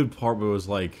was a good part where it was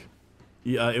like,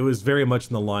 it was very much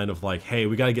in the line of like, hey,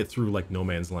 we gotta get through like no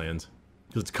man's land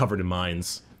because it's covered in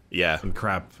mines, and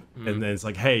crap. And then it's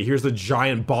like, hey, here's a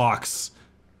giant box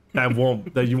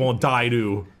that you won't die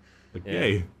to. Like,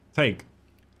 hey, tank.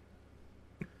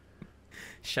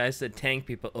 Shai said tank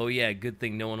people. Oh yeah, good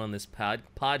thing no one on this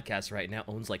podcast right now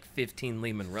owns like 15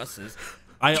 Lehman Russes.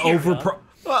 Actually,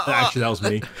 that was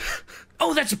me.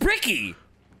 Oh, that's Bricky.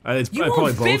 You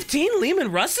own 15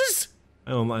 Lehman Russes?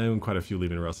 I own quite a few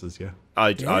Lehman Russes. Yeah.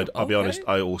 I'll be honest.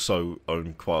 I also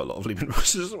own quite a lot of Lehman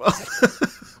Russes as well.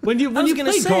 when you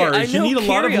play cards, you need a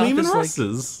lot of Lehman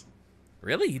Russes.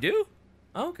 Really, you do?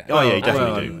 Oh, okay. Oh yeah, you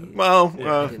definitely do. Well,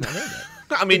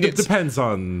 I mean, it depends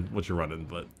on what you're running,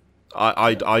 but.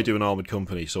 I do an armoured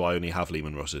company, so I only have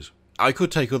Lehman Russes. I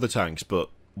could take other tanks, but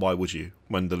why would you,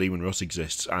 when the Lehman Russ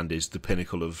exists and is the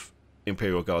pinnacle of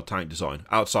Imperial Guard tank design,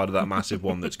 outside of that massive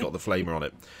one that's got the flamer on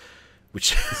it,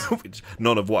 which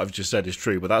none of what I've just said is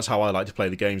true, but that's how I like to play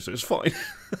the game, so it's fine.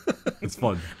 It's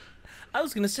fun. I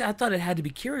was gonna say I thought it had to be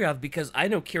Kirioth because I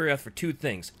know Kirioth for two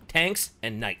things: tanks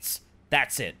and knights.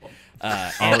 That's it.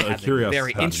 And having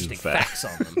very interesting facts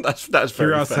on them. that's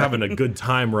very Kirioth's fair. having a good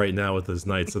time right now with his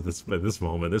knights at this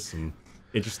moment. There's some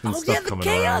interesting stuff coming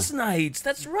around. Chaos Knights.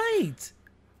 That's right.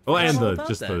 Oh, and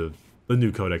the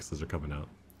new codexes are coming out.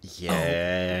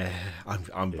 Yeah,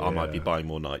 I might be buying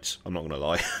more knights. I'm not gonna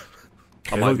lie.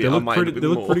 They look pretty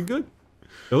good.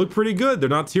 They look pretty good. They're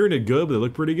not Tyranid good, but they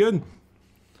look pretty good.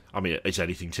 I mean, is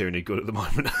anything Tyranid good at the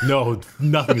moment? No,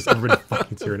 nothing's ever been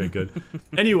fucking Tyranid good.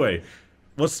 Anyway,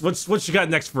 what you got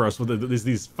next for us with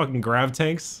these fucking grav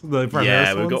tanks? The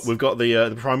Primaris we've got the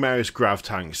Primaris grav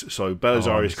tanks. So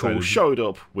Belisarius Call showed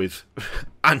up with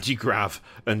anti-grav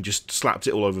and just slapped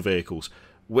it all over vehicles,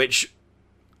 which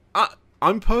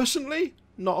I'm personally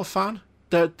not a fan.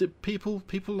 The people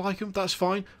like them. That's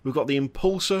fine. We've got the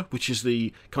Impulsor, which is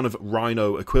the kind of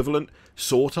Rhino equivalent,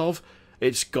 sort of.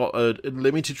 It's got a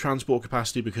limited transport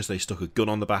capacity because they stuck a gun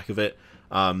on the back of it.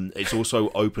 It's also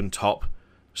open top,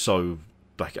 so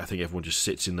like I think everyone just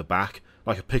sits in the back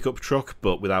like a pickup truck,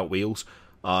 but without wheels.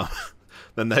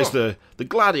 Then there's the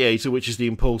Gladiator, which is the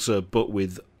Impulsor, but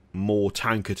with more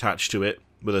tank attached to it,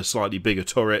 with a slightly bigger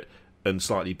turret and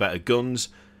slightly better guns.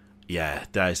 Yeah,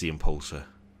 there's the Impulsor.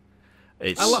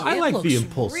 I like the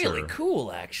Impulsor. Really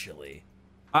cool, actually.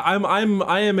 I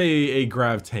am a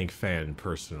grav tank fan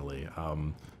personally.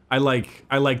 I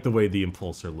like the way the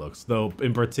Impulsor looks, though.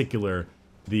 In particular,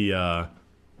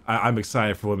 I'm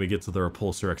excited for when we get to the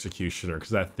Repulsor Executioner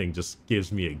because that thing just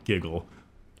gives me a giggle.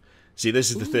 See, this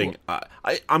is the thing.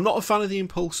 I'm not a fan of the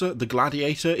Impulsor. The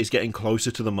Gladiator is getting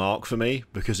closer to the mark for me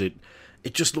because it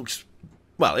just looks.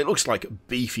 Well, it looks like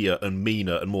beefier and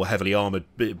meaner and more heavily armoured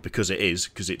because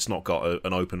it's not got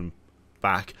an open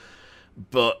back.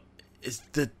 But it's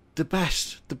the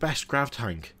best grav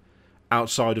tank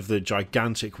outside of the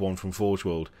gigantic one from Forge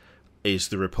World is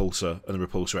the Repulsor and the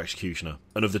Repulsor Executioner.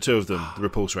 And of the two of them, the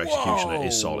Repulsor Executioner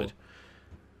is solid.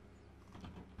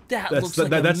 That looks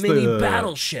like a mini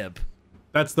battleship.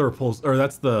 That's the Repulsor, or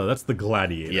that's the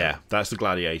Gladiator. Yeah, that's the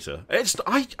Gladiator.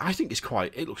 I think it's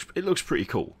quite. It looks pretty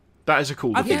cool. That is a cool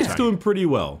looking I think it's doing pretty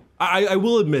well. I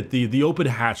will admit the open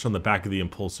hatch on the back of the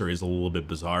Impulsor is a little bit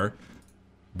bizarre,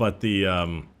 but the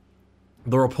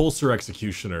Repulsor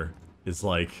Executioner is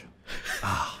like,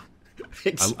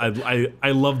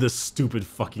 I love this stupid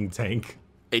fucking tank.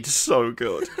 It's so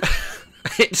good.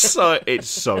 it's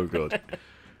so good.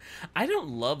 I don't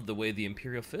love the way the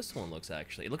Imperial Fist one looks.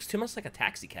 Actually, it looks too much like a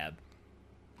taxi cab.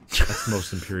 That's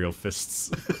most Imperial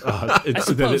Fists. I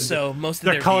suppose so. Most of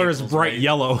their color is vehicles, bright right?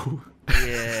 yellow.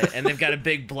 Yeah, and they've got a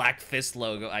big black fist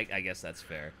logo. I guess that's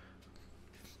fair.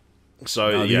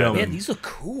 So man, these look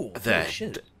cool.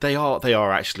 They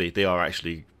are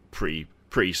actually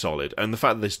pretty solid. And the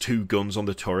fact that there's two guns on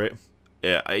the turret,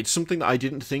 yeah, it's something that I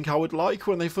didn't think I would like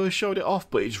when they first showed it off,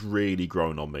 but it's really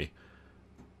grown on me.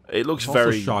 It looks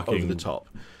very shocking over the top.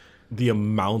 The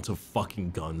amount of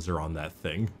fucking guns are on that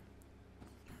thing.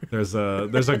 There's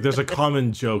a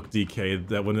common joke, DK,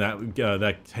 that when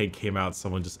that tank came out,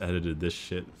 someone just edited this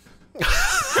shit.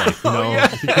 Like,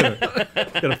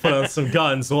 gotta put on some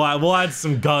guns. We'll add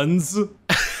some guns. Is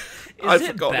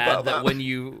it bad that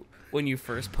when you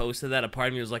first posted that, a part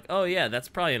of me was like, oh yeah, that's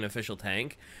probably an official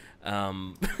tank. I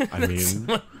mean,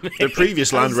 the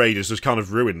previous Land Raiders has kind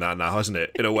of ruined that now, hasn't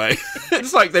it? In a way,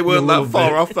 it's like they weren't that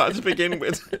far off that to begin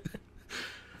with.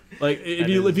 Like,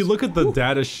 if you look at the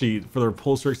data sheet for the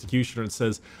Repulsor Executioner, it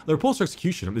says the Repulsor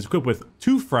Executioner is equipped with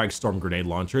 2 Frag Storm grenade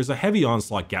launchers, a Heavy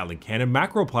Onslaught Gatling cannon,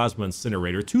 Macroplasma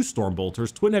Incinerator, 2 Storm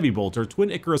Bolters, Twin Heavy Bolter,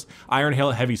 Twin Icarus Iron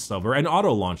Hail Heavy Subber, and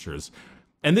auto launchers.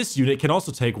 And this unit can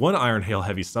also take 1 Iron Hail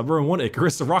Heavy Subber and 1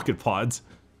 Icarus rocket pods.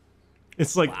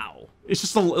 It's like, wow. It's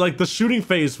just like the shooting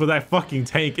phase for that fucking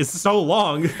tank is so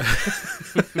long.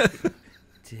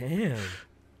 Damn.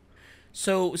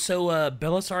 So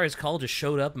Belisarius Call just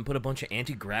showed up and put a bunch of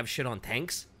anti-grav shit on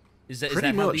tanks? Is that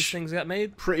how these things got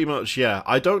made? Pretty much, yeah.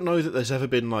 I don't know that there's ever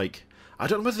been like... I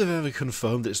don't know whether they've ever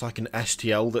confirmed it's like an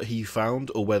STL that he found,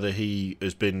 or whether he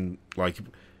has been like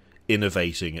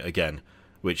innovating again,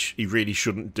 which he really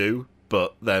shouldn't do,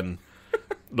 but then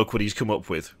look what he's come up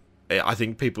with. I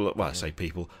think people... Well, I say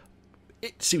people...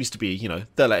 It seems to be,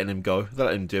 they're letting him go. They're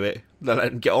letting him do it. They're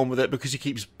letting him get on with it because he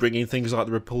keeps bringing things like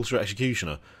the Repulsor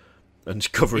Executioner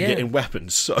and covering it in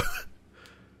weapons, so...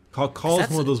 Call's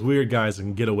one of those weird guys that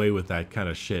can get away with that kind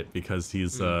of shit because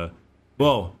he's,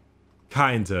 well,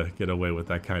 kinda get away with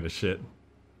that kind of shit.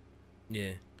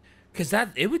 Yeah. Because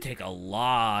it would take a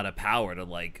lot of power to,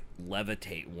 like,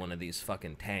 levitate one of these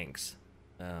fucking tanks.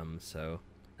 So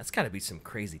that's gotta be some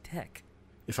crazy tech.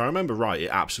 If I remember right, it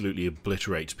absolutely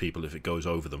obliterates people if it goes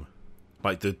over them.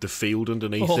 like the field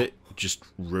underneath it just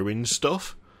ruins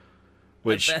stuff,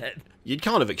 which you'd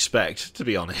kind of expect, to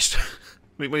be honest. I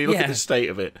mean, when you look at the state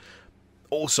of it.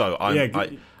 Also,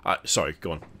 sorry,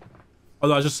 go on.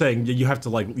 Oh, I was just saying you have to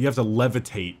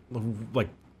levitate like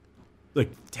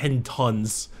 10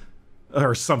 tons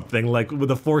or something, like with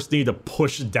the force need to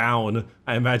push down.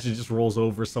 I imagine it just rolls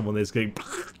over someone that's getting.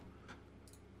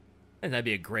 And that'd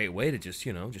be a great way to just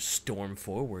storm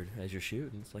forward as you're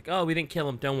shooting. It's like, oh, we didn't kill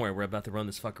him. Don't worry, we're about to run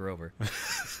this fucker over.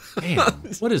 Damn,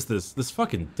 what is this? This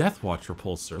fucking Death Watch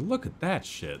repulsor. Look at that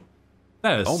shit.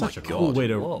 That is such a cool way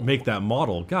to make that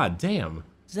model. God damn.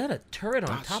 Is that a turret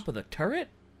on top of the turret?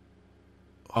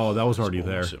 Oh, that was already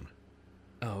there.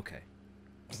 Oh, okay.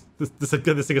 This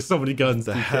thing has so many guns.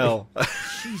 The hell?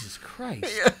 Jesus Christ.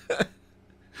 Yeah.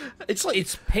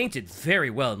 It's painted very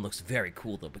well and looks very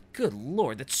cool, though. But good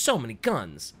lord, that's so many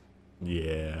guns.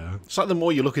 Yeah. It's like the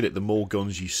more you look at it, the more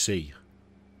guns you see.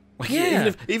 Like,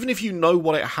 even if you know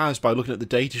what it has by looking at the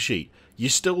datasheet, you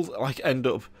still end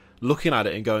up looking at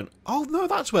it and going, oh no,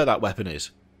 that's where that weapon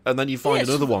is. And then you find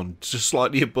another one just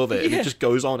slightly above it, and it just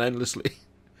goes on endlessly.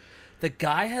 The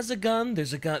guy has a gun.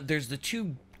 There's a gun. There's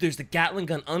the Gatling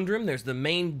gun under him. There's the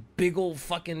main big old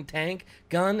fucking tank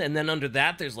gun, and then under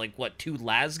that, there's like two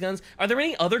las guns. Are there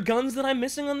any other guns that I'm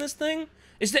missing on this thing?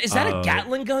 Is that a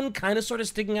Gatling gun, kind of sort of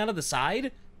sticking out of the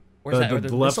side? Or is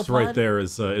the left right there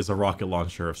is a rocket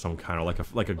launcher of some kind, or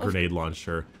like a grenade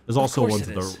launcher. There's also one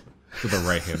to the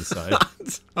right hand side.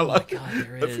 Oh my god,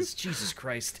 there is. Jesus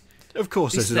Christ. Of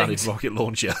course, there's an added rocket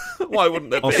launcher. Why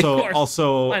wouldn't there be?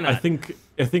 Also, I think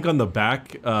on the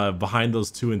back, behind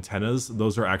those two antennas,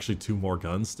 those are actually two more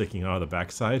guns sticking out of the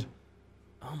backside.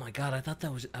 Oh my god, I thought I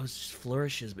was just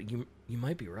flourishes, but you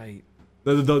might be right.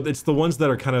 It's the ones that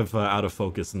are kind of out of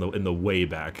focus in the way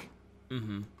back.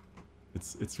 Mm-hmm.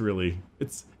 It's really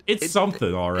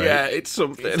something, all right. Yeah, it's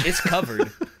something. It's covered.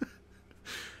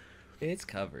 It's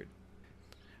covered.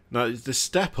 Now the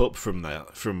step up from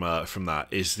that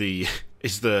is the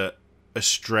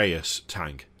Astartes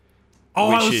tank. Oh,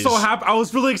 I was so happy! I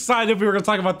was really excited we were going to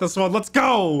talk about this one. Let's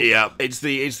go! Yeah, it's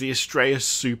the Astartes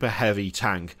super heavy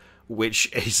tank,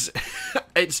 which is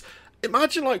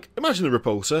imagine the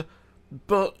repulsor,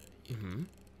 but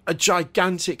a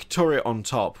gigantic turret on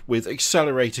top with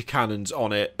accelerator cannons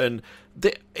on it, and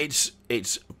it's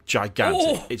gigantic.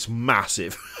 Oh. It's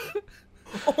massive.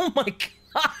 Oh my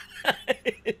god!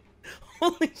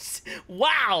 Holy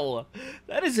wow!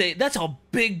 That's a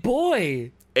big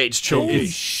boy. It's chunky. Holy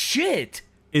shit!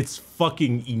 It's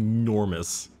fucking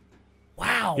enormous.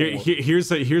 Wow.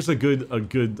 Here's a good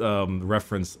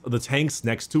reference. The tanks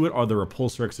next to it are the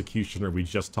repulsor executioner we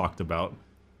just talked about.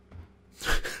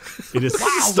 It is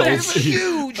so that's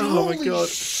huge! Oh Holy my god!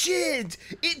 Shit!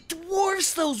 It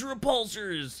dwarfs those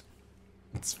repulsors.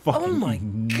 It's fucking. Oh my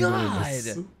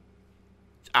enormous. god!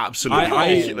 Absolutely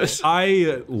ridiculous.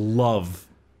 I love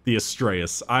the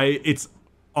Astartes. It's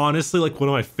honestly like one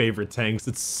of my favorite tanks.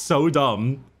 It's so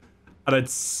dumb, and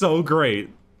it's so great.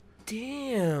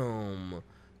 Damn.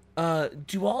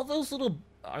 Do all those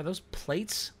are those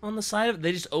plates on the side of it?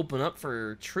 They just open up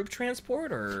for troop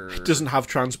transport, or it doesn't have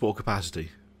transport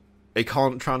capacity. It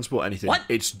can't transport anything. What?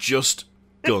 It's just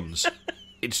guns.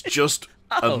 It's just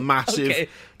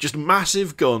just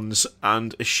massive guns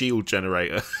and a shield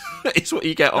generator. It's what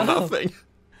you get on that thing.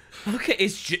 Okay,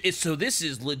 so this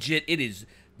is legit. It is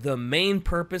the main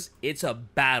purpose. It's a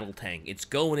battle tank. It's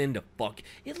going into fuck.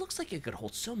 It looks like it could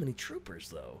hold so many troopers,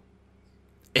 though.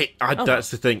 That's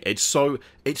the thing. It's so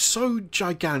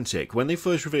gigantic. When they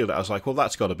first revealed it, I was like, well,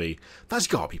 that's got to be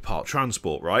part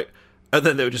transport, right? And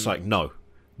then they were just like, no,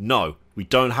 we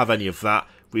don't have any of that.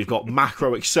 We've got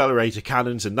macro accelerator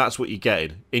cannons, and that's what you're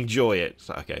getting. Enjoy it. It's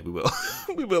like, okay, we will.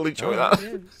 We will enjoy that.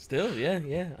 Yeah, still,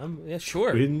 yeah,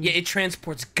 sure. It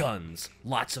transports guns.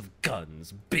 Lots of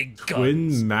guns. Big guns.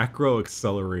 Twin macro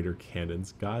accelerator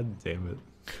cannons. God damn it.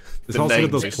 There's also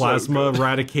got those plasma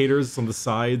eradicators on the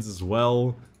sides as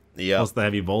well. Yeah. Plus the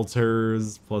heavy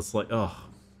bolters. Plus, Or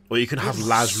you can have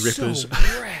las rippers. So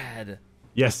rad.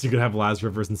 Yes, you could have las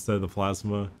rippers instead of the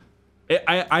plasma.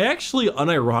 I actually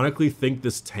unironically think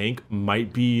this tank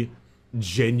might be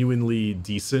genuinely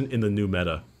decent in the new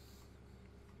meta.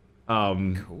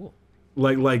 Cool.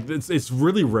 Like it's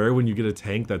really rare when you get a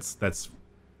tank that's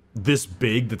this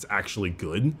big that's actually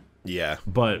good. Yeah.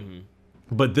 But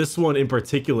this one in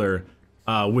particular,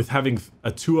 with having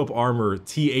a 2-up armor,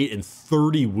 T8 and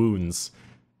 30 wounds,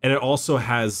 and it also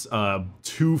has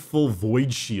 2 full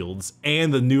void shields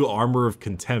and the new armor of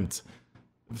contempt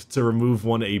to remove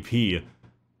 1 AP.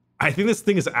 I think this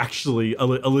thing is actually a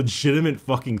legitimate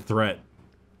fucking threat.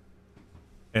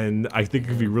 And I think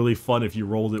it'd be really fun if you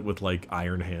rolled it with, like,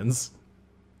 Iron Hands.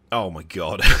 Oh my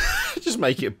god. Just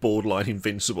make it borderline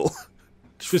invincible.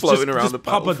 Just floating around the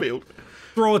battlefield.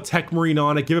 Throw a Tech Marine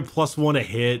on it, give it +1 a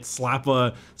hit, slap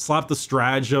the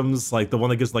stratagems, like the one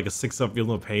that gives like a 6-up feel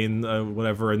no pain,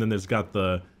 whatever, and then there's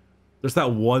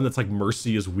that one that's like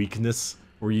Mercy is weakness,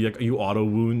 where you auto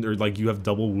wound, or like you have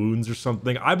double wounds or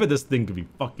something. I bet this thing could be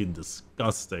fucking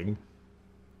disgusting.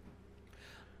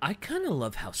 I kind of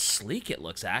love how sleek it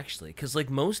looks, actually, because like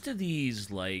most of these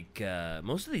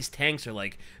tanks are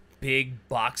like big,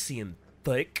 boxy, and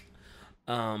thick.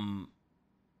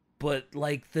 But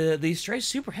like the Stray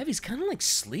Super Heavy is kind of like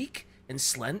sleek and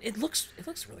slender. It looks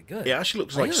really good. It actually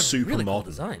looks like super really modern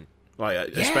cool design. Like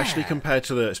especially compared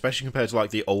to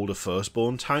like the older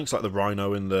Firstborn tanks, like the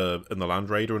Rhino and the Land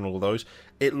Raider and all of those.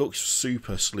 It looks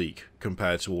super sleek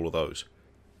compared to all of those.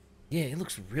 Yeah, it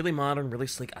looks really modern, really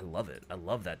sleek. I love it. I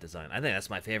love that design. I think that's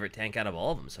my favorite tank out of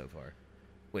all of them so far,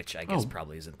 which I guess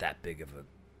probably isn't that big of a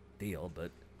deal,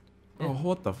 but. Yeah. Oh,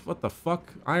 what the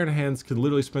fuck? Iron Hands could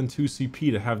literally spend 2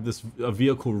 CP to have this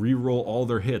vehicle re-roll all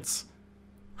their hits.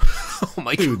 Oh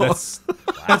my Dude, god.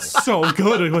 That's so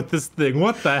good with this thing.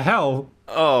 What the hell?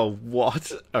 Oh,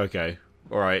 what? Okay.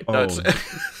 Alright. Oh.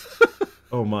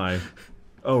 Oh my.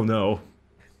 Oh no.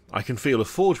 I can feel a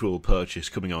Forge World purchase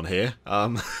coming on here.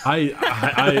 I'm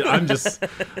just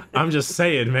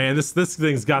saying, man, this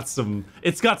thing's got some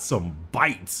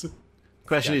bites.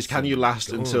 Question is, can you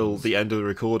last until the end of the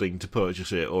recording to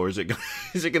purchase it, or is it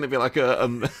going to be like a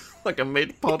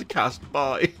mid-podcast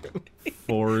buy?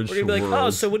 Forge We're gonna be like, World. oh,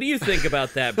 so what do you think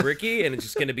about that, Bricky? And it's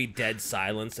just gonna be dead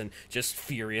silence and just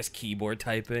furious keyboard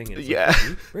typing. And it's Yeah.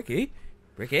 like,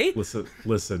 Bricky. Listen.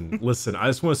 I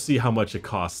just want to see how much it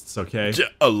costs. Okay.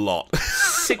 A lot.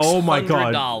 $600. Oh my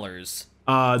god.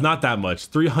 Not that much.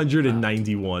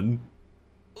 391.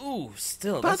 Ooh,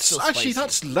 still. That's still actually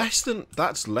spicy.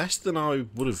 that's less than I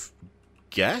would have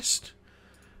guessed.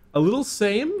 A little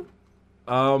same.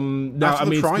 Now, After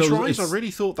the price rise, it's- I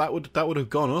really thought that would have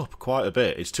gone up quite a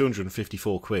bit. It's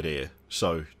 254 quid here,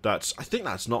 so I think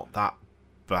that's not that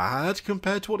bad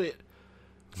compared to what it.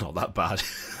 Not that bad.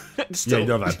 Yeah,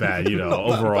 not that bad, you know,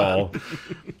 overall.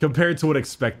 Compared to what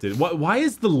expected. Why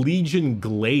is the Legion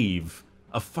Glaive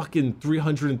a fucking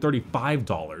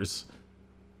 $335?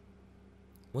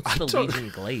 What's the Legion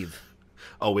Glaive?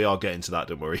 Oh, we are getting to that.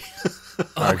 Don't worry.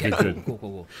 Okay, good.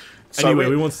 Cool. So anyway,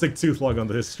 we won't stick too long on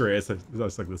the history. I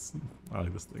like this. I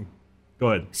like this thing. Go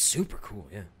ahead. Super cool,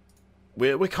 yeah.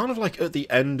 We're kind of like at the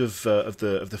end of the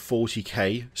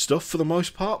 40k stuff for the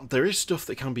most part. There is stuff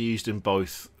that can be used in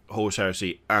both Horus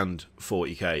Heresy and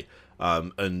 40k,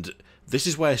 and this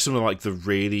is where some of like the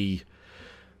really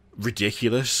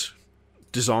ridiculous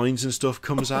designs and stuff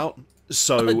comes out.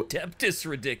 So Adeptus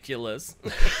ridiculous.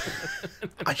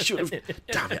 I should have.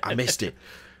 Damn it! I missed it.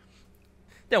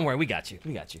 Don't worry, we got you.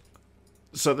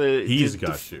 So He's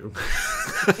got you.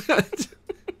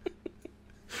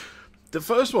 The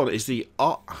first one is the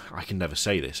I can never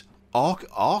say this.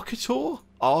 Arquitor.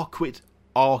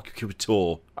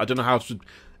 I don't know how to.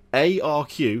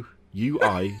 ARQUITOR.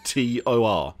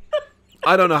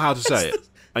 I don't know how to say it.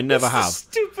 I never have. The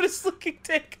stupidest looking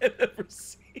tank I've ever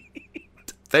seen.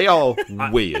 They are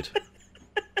weird.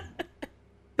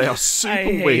 They are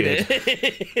super weird.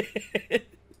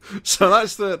 So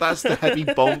that's the heavy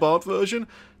bombard version.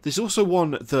 There's also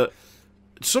one that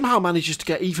somehow manages to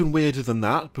get even weirder than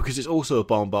that because it's also a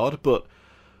bombard, but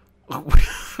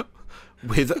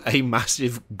with a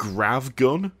massive grav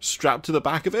gun strapped to the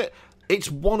back of it.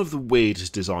 It's one of the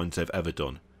weirdest designs they've ever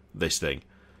done. This thing.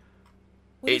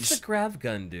 What does the grav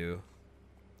gun do?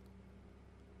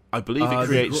 I believe it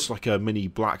creates like a mini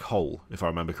black hole, if I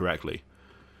remember correctly.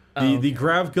 The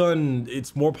grav gun,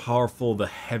 it's more powerful the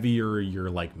heavier your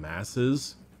like mass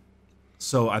is.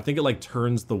 So I think it like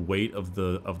turns the weight of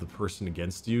the person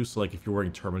against you. So like if you're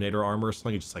wearing Terminator armor or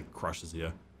something, it just like crushes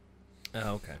you.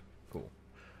 Oh, okay. Cool.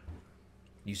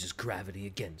 Uses gravity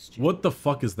against you. What the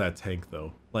fuck is that tank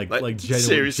though? Like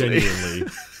seriously?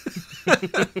 genuinely.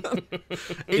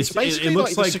 It's basically it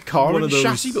looks like the like Sakaran one of those-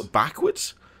 chassis, but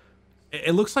backwards.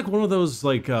 It looks like one of those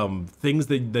like things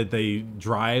that they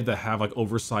drive that have like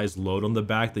oversized load on the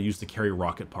back they use to carry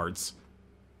rocket parts.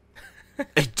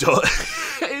 It does.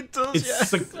 It does.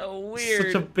 It's So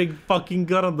weird. such a big fucking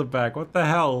gun on the back. What the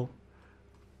hell?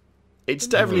 It's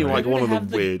definitely like one of Have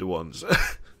the the- weird ones.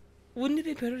 Wouldn't it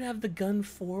be better to have the gun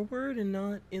forward and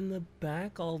not in the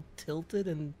back, all tilted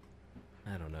and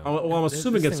I don't know. Well, I'm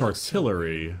assuming This it's thing looks so-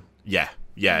 artillery. Yeah,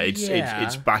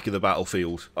 it's back of the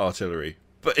battlefield artillery,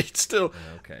 but it's still.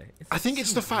 Okay. I think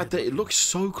it's the fact that it looks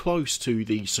so close to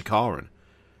the Sakaran.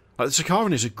 Like the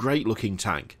Sakaran is a great looking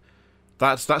tank.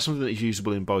 That's something that is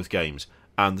usable in both games,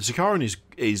 And the Sikaran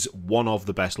is one of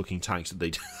the best looking tanks that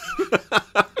they do.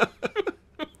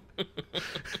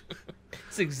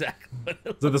 That's exactly what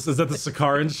it Is that the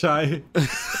Sikaran shy?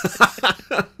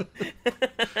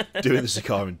 Doing the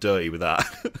Sikaran dirty with that.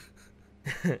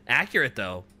 accurate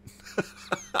though.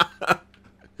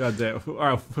 God damn.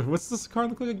 Alright, what's this card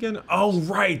look like again? Oh,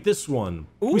 right, this one.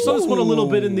 We saw this one a little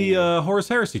bit in the Horus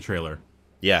Heresy trailer.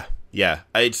 Yeah.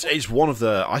 It's one of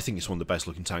the. I think it's one of the best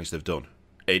looking tanks they've done.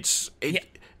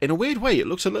 In a weird way, it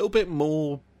looks a little bit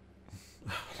more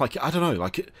like, I don't know,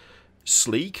 like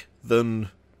sleek than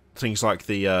things like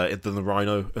the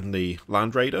Rhino and the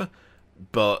Land Raider,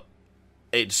 but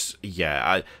it's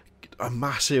a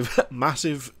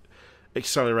massive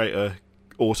accelerator,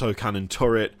 autocannon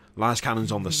turret, las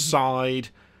cannons on the side.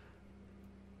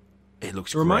 It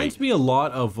looks great. Reminds me a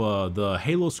lot of the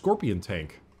Halo Scorpion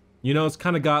tank. You know, it's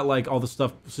kind of got like all the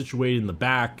stuff situated in the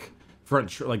back,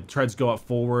 front like treads go up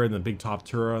forward, and the big top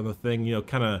turret on the thing. You know,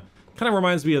 kind of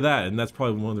reminds me of that, and that's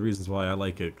probably one of the reasons why I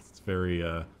like it. It's very,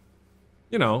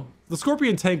 you know, the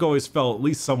Scorpion tank always felt at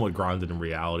least somewhat grounded in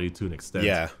reality to an extent.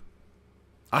 Yeah,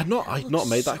 I'd not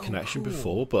made that connection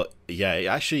before, but yeah,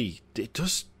 it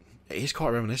does. It is quite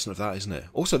reminiscent of that, isn't it?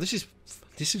 Also, this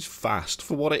is fast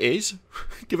for what it is.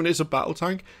 Given it's a battle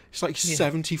tank, it's like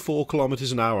 74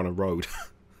 kilometers an hour on a road.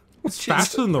 It's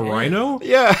faster than the Rhino?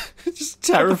 Yeah, it's just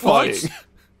terrifying.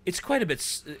 It's quite a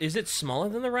bit. Is it smaller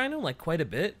than the Rhino? Like quite a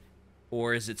bit,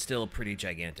 or is it still pretty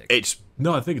gigantic?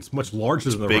 No, I think it's much larger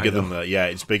than the bigger Rhino. than the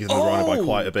it's bigger than the Rhino by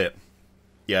quite a bit.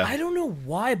 Yeah, I don't know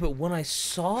why, but when I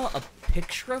saw a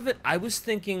picture of it, I was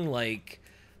thinking like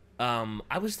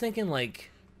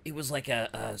it was like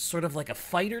a sort of like a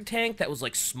fighter tank that was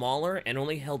like smaller and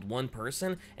only held one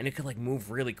person, and it could like move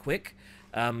really quick.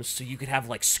 So you could have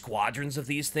like squadrons of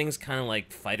these things, kind of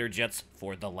like fighter jets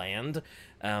for the land.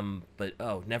 But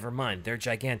oh, never mind, they're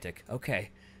gigantic. Okay,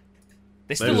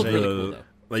 they still look really cool though.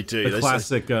 They do. The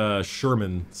classic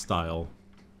Sherman style.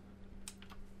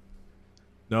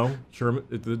 No, Sherman.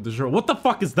 The Sherman. What the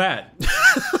fuck is that?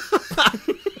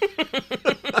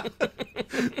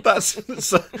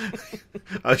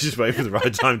 I was just waiting for the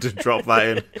right time to drop that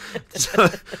in.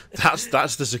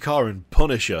 That's the Sikaran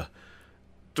Punisher,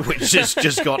 which has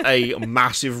just got a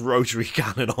massive rotary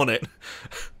cannon on it,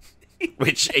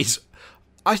 which is,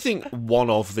 I think, one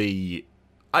of the...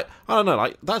 I don't know,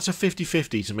 like, that's a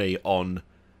 50-50 to me on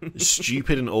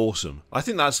stupid and awesome. I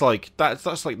think that's like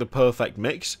the perfect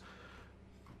mix.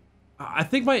 I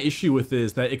think my issue with it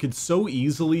is that it could so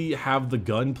easily have the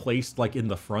gun placed like in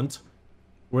the front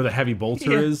where the heavy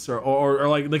bolter is, or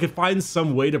like they could find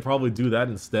some way to probably do that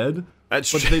instead.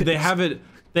 That's but true. they have it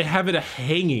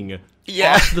hanging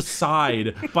off the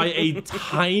side by a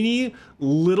tiny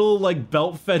little like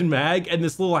belt-fed mag and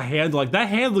this little handle. Like that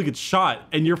handle gets shot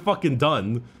and you're fucking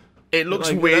done. It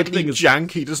looks like, weirdly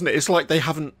janky, doesn't it? It's like they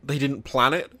didn't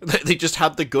plan it. They just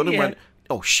had the gun and went,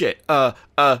 oh shit,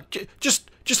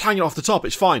 just hang it off the top.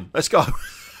 It's fine. Let's go.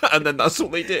 And then that's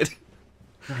what they did.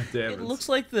 God damn it. It looks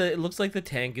like the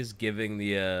tank is giving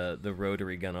the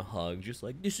rotary gun a hug, just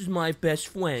like, this is my best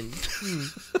friend.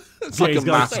 It's like he's a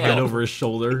got his mascot head over his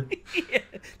shoulder. Yeah,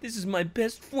 this is my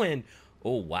best friend.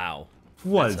 Oh wow.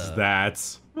 What is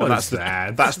that? What is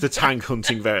that? That's the tank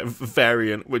hunting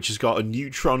variant, which has got a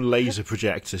neutron laser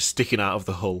projector sticking out of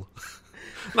the hull.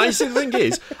 Now, you see, the thing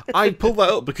is, I pulled that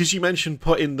up because you mentioned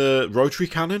putting the rotary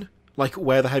cannon, like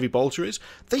where the heavy bolter is.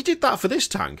 They did that for this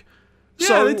tank. Yeah,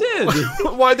 so, they did.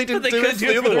 Why they didn't do it for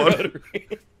the other one?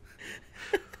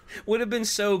 Would have been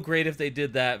so great if they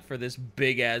did that for this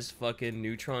big ass fucking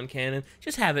neutron cannon.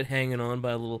 Just have it hanging on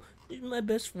by a little, my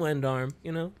best friend arm,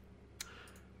 you know.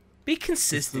 Be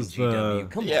consistent, GW.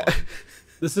 Come on.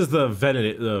 This is the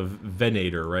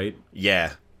Venator, right?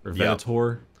 Yeah. Or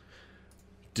Venator.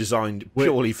 Designed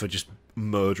purely for just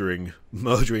murdering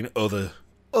other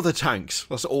tanks.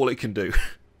 That's all it can do.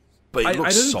 But it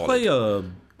looks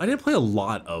solid. I didn't play a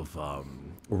lot of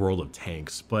World of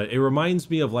Tanks, but it reminds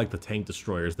me of like the tank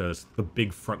destroyers. There's the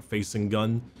big front-facing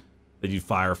gun that you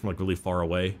fire from like really far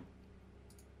away.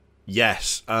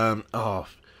 Yes.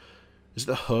 Is it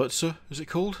the Hertzer? Is it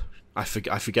called? I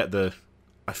forget the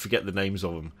names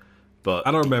of them. But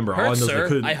I don't remember. All I know is they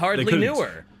couldn't. I hardly knew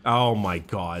her. Oh my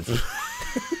god.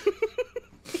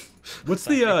 What's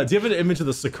the? Do you have an image of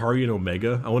the Sicarian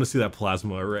Omega? I want to see that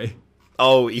plasma array.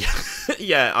 Oh yeah,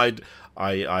 yeah.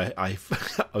 I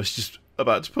was just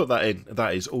about to put that in.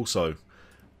 That is also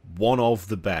one of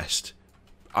the best.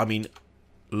 I mean,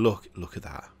 look at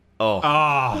that. What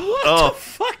the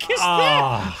fuck is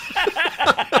that?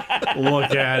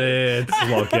 Look at it.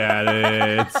 Look at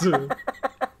it.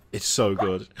 It's so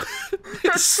good.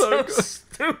 It's so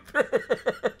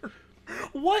stupid.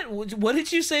 What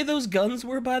did you say those guns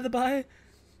were, by the by?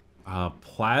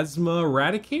 Plasma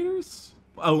eradicators?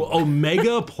 Oh,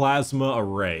 Omega Plasma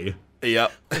Array.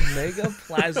 Yep. Omega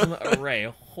Plasma Array.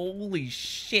 Holy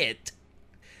shit.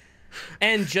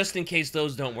 And just in case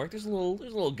those don't work, there's a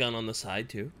little gun on the side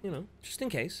too, you know, just in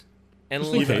case. And Just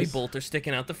a little in heavy case. bolter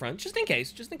sticking out the front, just in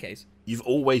case. You've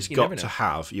always You got never to know.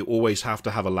 have. You always have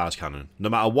to have a las cannon, no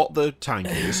matter what the tank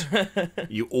is.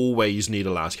 You always need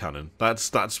a las cannon. That's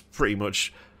pretty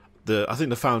much I think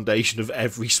the foundation of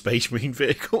every Space Marine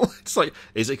vehicle. It's like,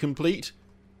 is it complete?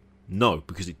 No,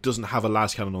 because it doesn't have a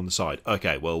las cannon on the side.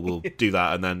 Okay, well we'll do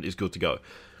that, and then it's good to go.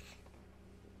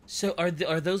 So are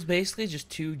those basically just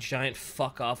two giant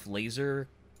fuck off laser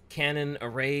cannon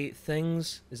array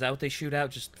things? Is that what they shoot out?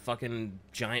 Just fucking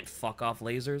giant fuck off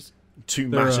lasers? Two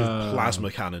They're, massive plasma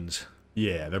cannons.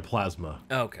 Yeah, they're plasma.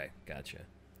 Okay, gotcha.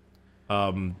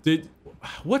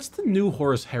 What's the new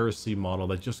Horus Heresy model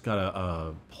that just got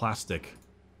a plastic?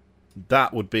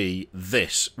 That would be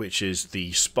this, which is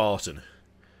the Spartan.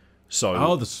 So,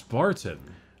 Oh, the Spartan.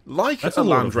 like That's a a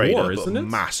Lord Land of Raider, War, but isn't it?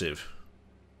 massive.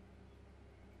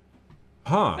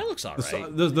 Huh. That looks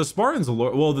alright. The Spartan's a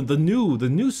Lord. Well, the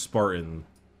new Spartan.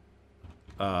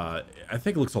 I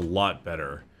think it looks a lot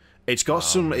better. It's got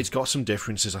some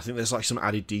differences. I think there's like some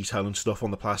added detail and stuff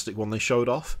on the plastic one they showed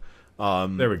off.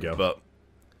 There we go. But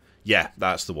yeah,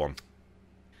 that's the one.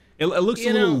 It looks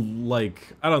a little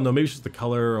like, I don't know, maybe it's just the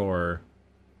color, or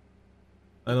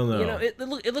I don't know. You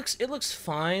know, it looks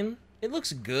fine. It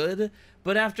looks good,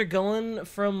 but after going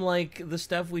from like the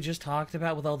stuff we just talked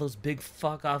about with all those big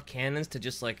fuck off cannons to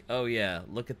just like, oh yeah,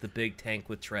 look at the big tank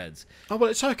with treads. Oh well,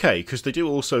 it's okay because they do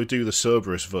also do the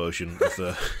Cerberus version of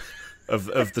the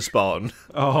of the Spartan.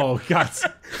 Oh god.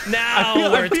 Now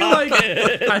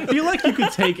I feel like you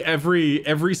could take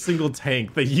every single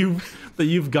tank that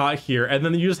you've got here, and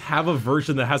then you just have a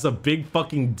version that has a big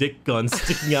fucking dick gun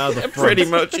sticking out of the front. Pretty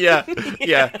much, yeah,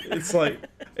 yeah. It's like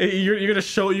you're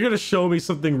gonna show me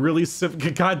something really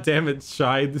simple. God damn it,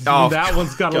 Shy. Oh, that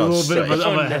one's got a God's little bit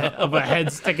sake. of a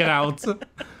head sticking out.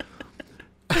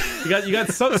 You got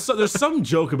there's some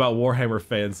joke about Warhammer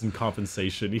fans and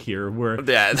compensation here, where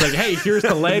Yeah. it's like, hey, here's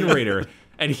the Land Raider,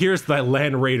 and here's the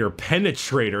Land Raider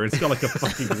Penetrator. It's got like a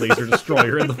fucking laser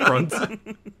destroyer in the front.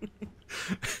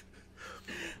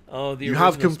 Oh, the You original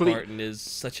have complete- Spartan is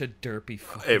such a derpy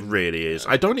fucking... It really is.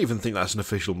 I don't even think that's an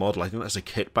official model. I think that's a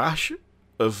kit bash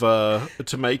of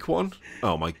to make one.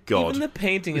 Oh my god, Even the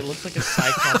painting, it looks like a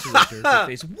Cyclops with a derpy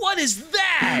face. What is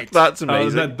that? that's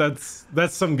amazing.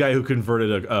 That's some guy who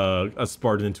converted a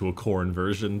Spartan into a Khorne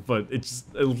version, but it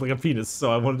looked like a penis,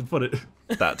 so I wanted to put it.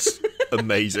 That's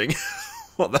amazing.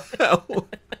 What the hell?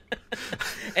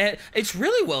 And it's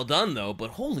really well done though,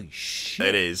 but holy shit.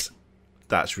 It is.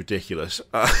 That's ridiculous.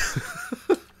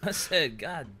 I said,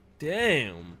 god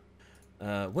damn.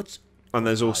 What's... And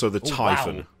there's also the Oh,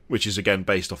 Typhon, wow. which is again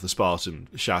based off the Spartan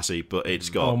chassis, but it's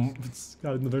got It's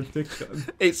got another dick gun.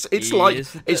 it's Yes, like it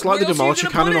it's does. like the Where else are you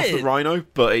Demolisher gonna cannon put off the it? Rhino,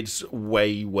 but it's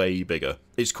way bigger.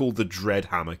 It's called the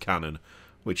Dreadhammer cannon,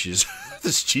 which is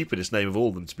the stupidest name of all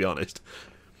of them, to be honest.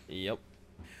 Yep.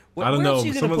 I don't where know, else are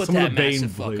you gonna some of put the that Bane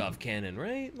massive blade- fuck-off cannon,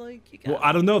 right? Like, you Well, got...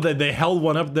 I don't know, they held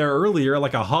one up there earlier,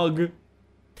 like a hug.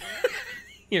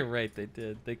 You're right, they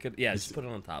did. They could... Yeah, just put it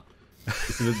on top.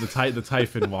 So the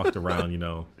Typhon walked around, you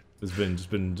know, has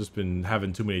been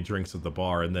having too many drinks at the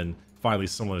bar, and then finally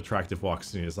someone attractive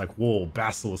walks in and is like, whoa,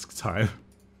 basilisk time.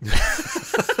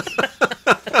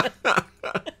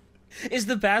 Is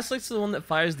the Basilisk the one that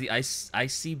fires the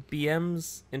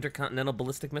ICBMs, intercontinental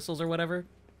ballistic missiles or whatever?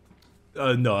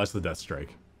 No, that's the Death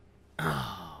Strike.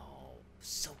 Oh,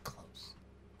 so close.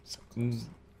 So close.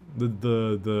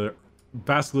 The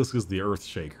Basilisk is the Earth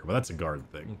Shaker, but that's a guard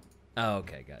thing. Oh,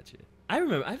 okay, gotcha. I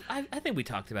remember. I think we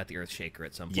talked about the Earth Shaker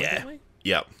at some point, Yeah. didn't we?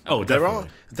 Yeah. Oh, there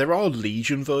definitely. are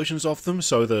Legion versions of them.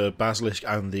 So the Basilisk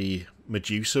and the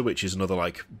Medusa, which is another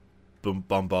like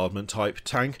bombardment type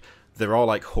tank. There are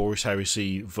like Horus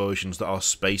Heresy versions that are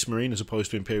Space Marine as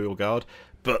opposed to Imperial Guard,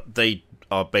 but they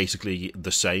are basically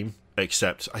the same,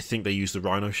 except I think they use the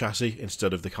Rhino chassis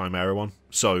instead of the Chimera one.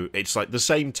 So it's like the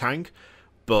same tank,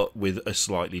 but with a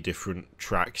slightly different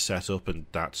track setup, and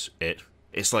that's it.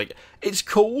 It's like, it's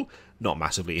cool, not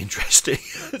massively interesting.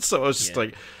 So I was just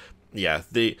like, yeah,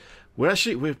 we're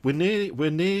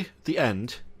near the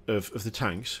end of the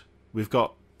tanks. We've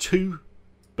got 2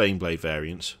 Baneblade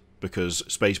variants, because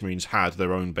Space Marines had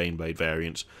their own Baneblade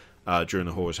variants during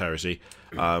the Horus Heresy.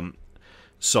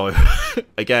 So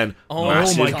again, Oh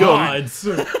massive my gun,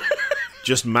 God.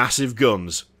 just massive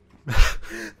guns.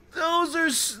 Oh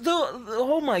those are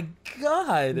oh my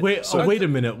god. Wait, wait a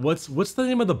minute. What's the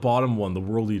name of the bottom one, the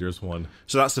World Eaters one?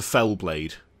 So that's the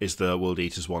Fellblade, is the World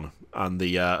Eaters one, and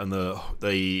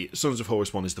the Sons of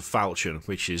Horus one is the Falchion,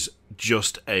 which is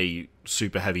just a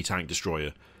super heavy tank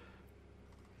destroyer.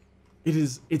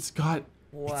 It's got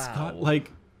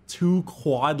like 2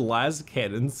 quad las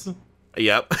cannons.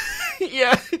 Yep.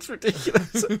 Yeah, it's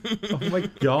ridiculous. Oh my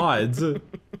god.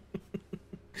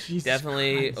 Jesus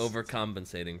Definitely Christ.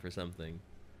 overcompensating for something.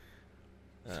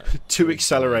 2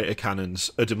 accelerator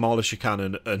cannons, a demolisher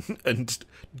cannon, and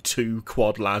 2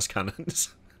 quad las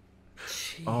cannons.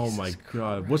 Oh my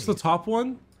god. What's the top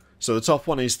one? So the top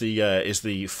one is the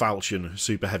Falchion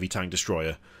super heavy tank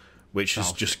destroyer, which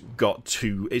has just got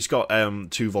 2. It's got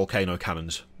 2 volcano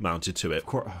cannons mounted to it.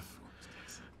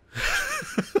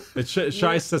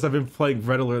 Shy says I've been playing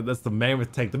Red Alert. That's the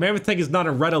Mammoth tank. The Mammoth tank is not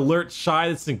in Red Alert, Shy.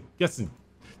 That's in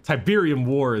Tiberium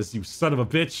Wars, you son of a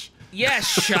bitch. Yeah,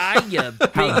 Shy, you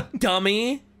big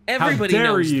dummy. Everybody dare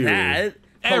knows you. that.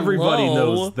 Everybody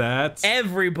Hello? knows that.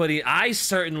 Everybody. I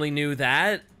certainly knew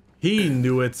that. He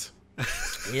knew it.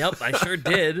 Yep, I sure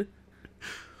did.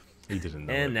 He didn't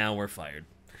know And it. now we're fired.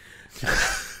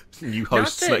 New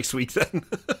hosts next week then.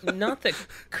 Not that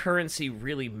currency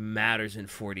really matters in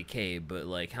 40K, but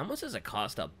like, how much does it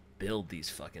cost to build these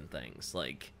fucking things?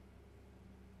 Like,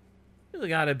 really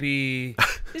gotta be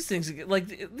these things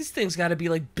gotta be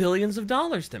like billions of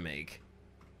dollars to make.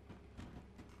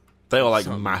 They are like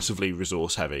massively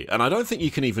resource heavy, and I don't think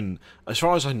you can even, as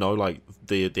far as I know, like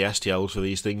the STLs for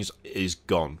these things is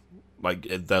gone. Like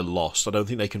they're lost. I don't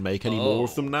think they can make any more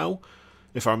of them now,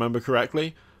 if I remember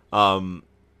correctly.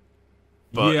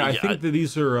 But yeah, I think that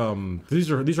these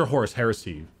are Horus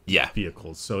Heresy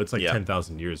vehicles, so it's like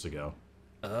 10,000 years ago.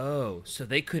 Oh, so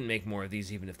they couldn't make more of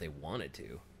these even if they wanted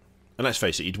to. And let's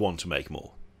face it, you'd want to make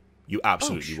more. You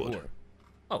absolutely would.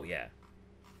 Oh yeah.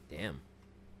 Damn.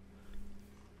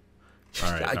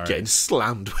 All right, getting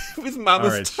slammed with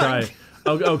Mammoth tank.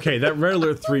 Try. Okay, that Red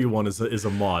Alert 3 one is a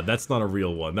mod. That's not a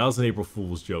real one. That was an April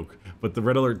Fool's joke. But the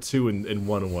Red Alert 2 and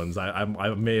 1 ones, I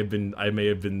may have been had.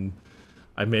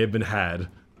 I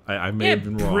may have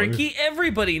been wrong. Bricky,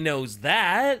 everybody knows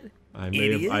that. I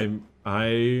am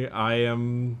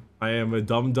a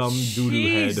dumb doo-doo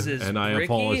head, and I Bricky,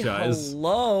 apologize.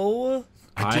 Hello.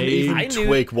 I didn't even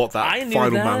twig what that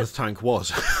final Mammoth tank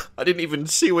was. I didn't even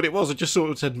see what it was. I just saw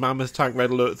it said Mammoth Tank Red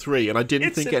Alert 3, and I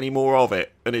didn't think any more of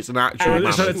it. And it's an actual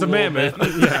Mammoth. So it's a Mammoth.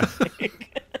 Yeah.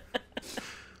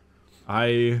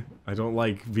 I don't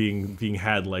like being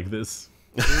had like this.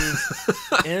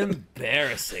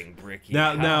 Embarrassing, Bricky.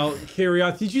 Now,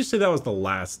 Kirioth, did you say that was the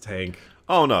last tank?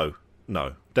 Oh no.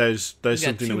 There's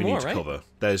something that we need to cover.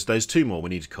 There's 2 more we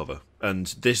need to cover, and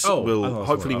this will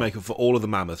hopefully make up for all of the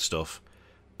Mammoth stuff,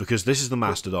 because this is the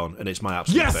Mastodon, and it's my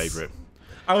absolute favorite.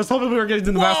 I was hoping we were getting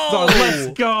to the Mastodon.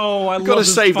 Let's go! I love Gotta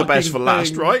this save the best for thing.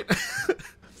 last, right?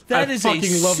 That is a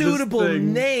suitable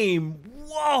name.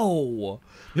 Whoa!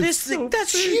 This thing,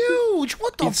 that's huge.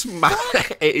 What the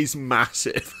fuck? It is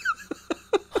massive.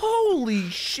 Holy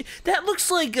shit! That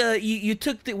looks like you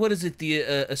took the the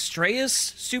Astraeus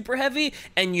Super Heavy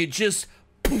and you just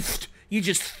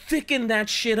thickened that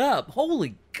shit up.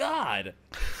 Holy god!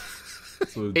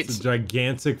 So it's a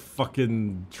gigantic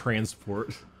fucking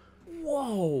transport.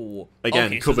 Whoa!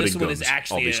 Again, covered this in one guns, is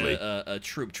actually obviously. a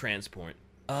troop transport.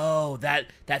 Oh,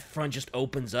 that front just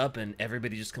opens up and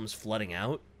everybody just comes flooding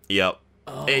out. Yep.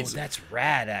 Oh, that's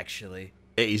rad, actually.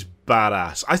 It is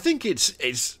badass. I think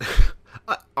it's.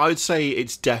 I would say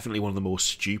it's definitely one of the more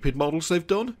stupid models they've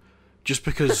done, just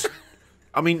because.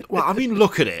 I mean,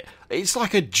 look at it. It's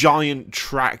like a giant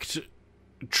tracked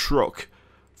truck,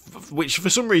 which for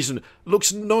some reason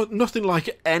looks nothing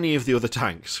like any of the other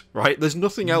tanks. Right? There's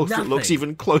nothing else that looks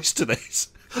even close to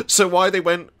this. So why they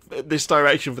went this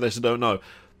direction for this, I don't know.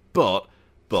 But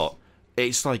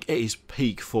it's like, it is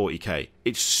peak 40k.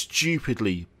 It's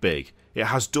stupidly big. It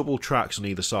has double tracks on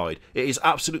either side. It is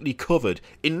absolutely covered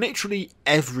in literally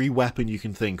every weapon you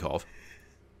can think of.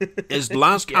 There's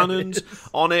las cannons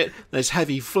on it. There's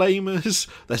heavy flamers.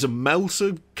 There's a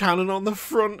melter cannon on the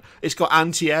front. It's got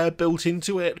anti-air built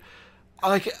into it.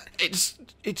 Like, it's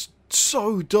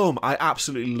so dumb. I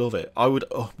absolutely love it. I would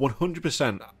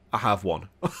 100% have one.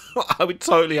 I would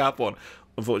totally have one.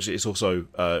 Unfortunately, it's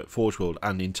also Forge World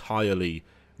and entirely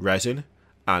resin,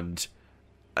 and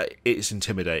it's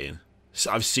intimidating. So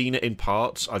I've seen it in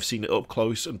parts. I've seen it up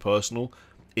close and personal,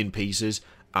 in pieces,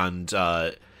 and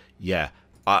yeah,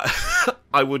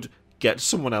 I would get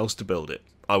someone else to build it.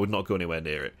 I would not go anywhere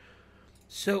near it.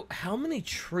 So, how many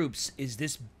troops is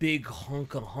this big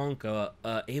honka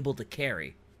able to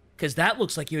carry? Because that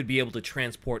looks like you would be able to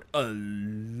transport a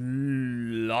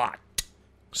lot.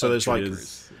 So there's like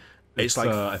it's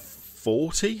like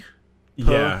 40.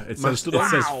 Yeah, it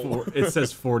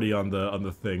says 40 on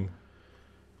the thing.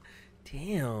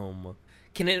 Damn.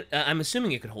 Can it? I'm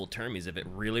assuming it could hold Termies if it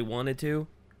really wanted to.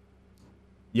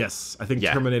 Yes, I think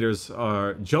Terminators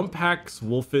are jump packs.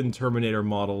 Wolfen Terminator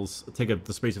models take up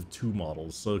the space of 2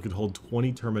 models, so it could hold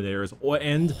 20 Terminators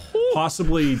and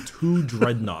possibly 2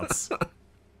 Dreadnoughts.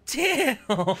 Damn.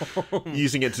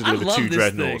 Using it to deliver 2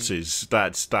 Dreadnoughts is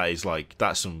that's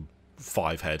some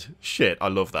 5-head shit. I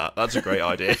love that. That's a great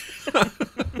idea.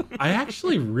 I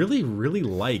actually really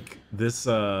like this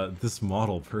this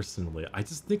model personally. I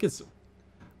just think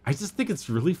it's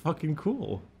really fucking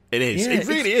cool. It is. Yeah, it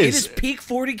really is. It is peak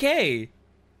 40k.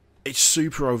 It's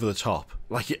super over the top.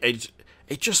 Like it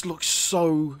just looks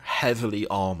so heavily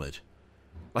armored.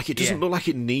 Like it doesn't look like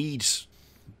it needs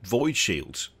void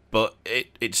shields, but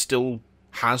it still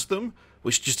has them,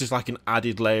 which just is like an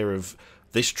added layer of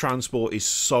this transport is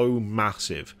so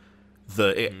massive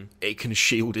that it can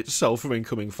shield itself from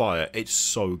incoming fire. It's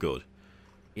so good.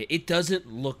 It doesn't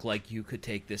look like you could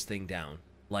take this thing down.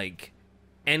 Like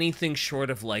anything short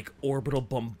of like orbital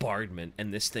bombardment,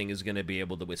 and this thing is going to be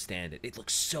able to withstand it. It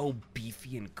looks so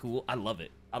beefy and cool. I love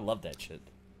it. I love that shit.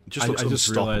 It just looks I just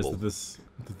realized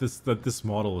unstoppable. that this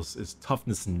model is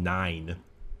toughness 9.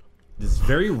 It's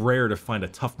very rare to find a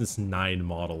toughness 9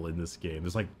 model in this game.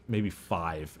 There's like maybe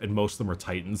 5, and most of them are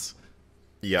Titans.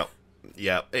 Yep.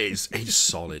 Yeah, it's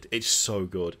solid. It's so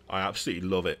good. I absolutely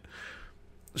love it.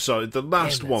 So the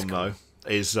last one though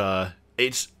is I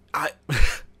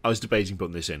was debating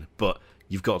putting this in, but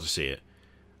you've got to see it.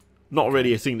 Not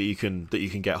really a thing that you can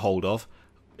get hold of.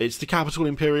 It's the Capital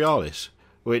Imperialis,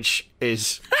 which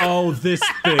is this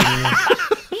thing.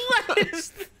 What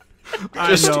is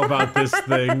I know about this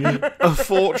thing. a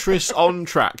fortress on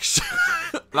tracks.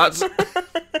 That's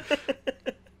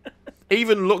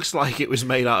even looks like it was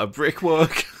made out of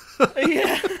brickwork.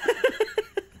 Yeah.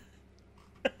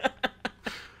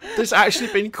 There's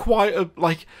actually been quite a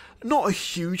not a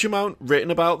huge amount written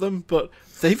about them, but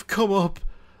they've come up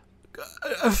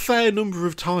a fair number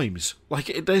of times.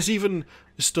 Like there's even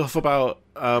stuff about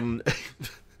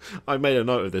I made a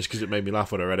note of this because it made me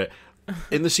laugh when I read it.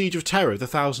 In the Siege of Terror, the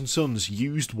Thousand Sons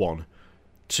used one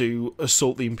to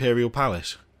assault the Imperial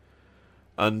Palace.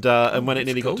 And when it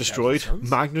nearly got destroyed,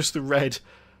 Magnus the Red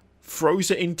froze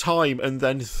it in time and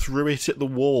then threw it at the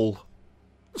wall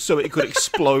so it could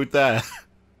explode there.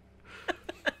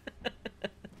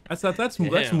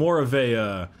 That's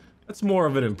more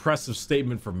of an impressive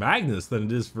statement for Magnus than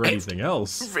it is for anything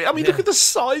else. I mean, look at the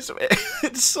size of it.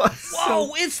 It's so,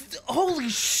 whoa! It's holy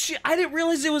shit! I didn't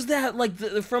realize it was that. Like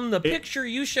from the picture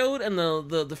you showed and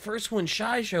the first one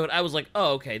Shy showed, I was like,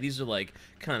 oh, okay, these are like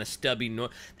kind of stubby.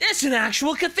 That's an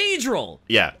actual cathedral.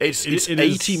 Yeah, it's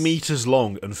 80 meters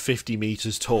long and 50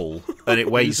 meters tall, and it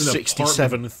weighs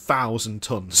 67,000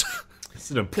 tons.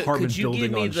 It's an apartment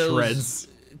building on shreds.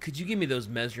 Could you give me those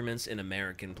measurements in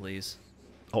American, please?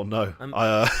 Oh no,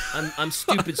 I'm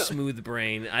stupid smooth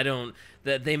brain.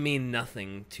 That they mean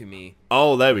nothing to me.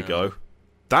 Oh, there we go.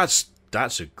 That's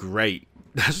a great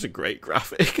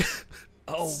graphic.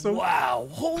 Oh wow!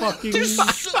 Holy, they're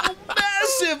so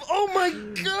massive! Oh my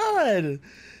god!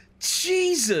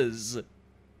 Jesus!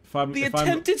 The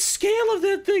attempted scale of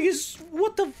that thing is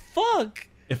what the fuck?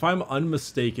 If I'm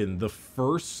unmistaken, the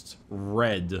first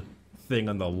red thing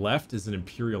on the left is an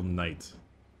Imperial Knight.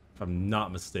 If I'm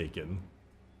not mistaken.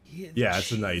 Yeah,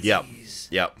 it's a knight. Yep.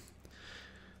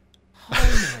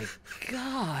 Oh my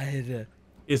god.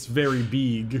 It's very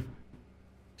big.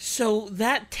 So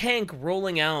that tank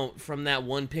rolling out from that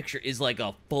one picture is like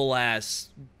a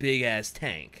full-ass, big-ass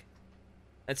tank.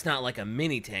 That's not like a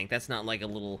mini tank. That's not like a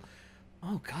little...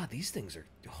 Oh god, these things are...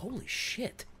 Holy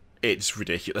shit. It's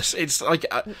ridiculous. It's like...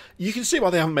 you can see why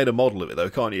they haven't made a model of it, though,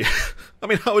 can't you? I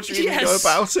mean, how would you even go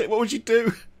about it? What would you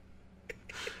do?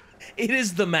 It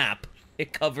is the map.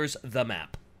 It covers the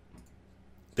map.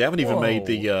 They haven't even made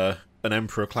the an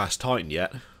Emperor class Titan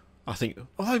yet. I think.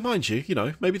 Oh, mind you,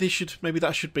 maybe they should. Maybe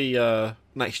that should be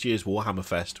next year's Warhammer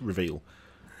Fest reveal.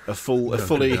 A fully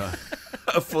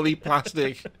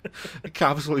plastic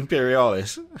Capital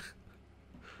Imperialis.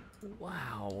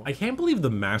 Wow. I can't believe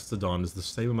the Mastodon is the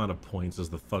same amount of points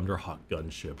as the Thunderhawk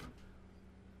gunship.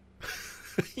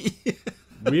 Yeah.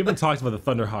 We haven't talked about the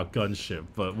Thunderhawk gunship,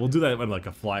 but we'll do that in like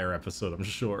a flyer episode, I'm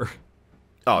sure.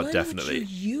 Oh, when definitely. Would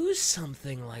you use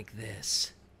something like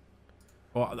this?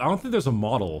 Well, I don't think there's a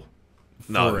model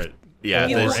for it. Yeah,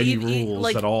 or any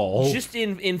rules at all. Just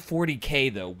in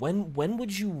 40k though, when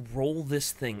would you roll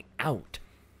this thing out?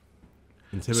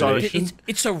 Intimidation. So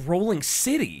it's a rolling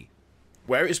city.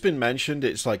 where it's been mentioned,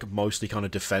 it's like mostly kind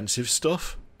of defensive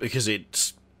stuff because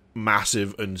it's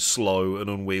massive and slow and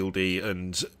unwieldy,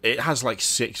 and it has like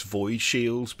 6 void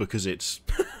shields because it's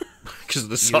because of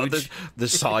the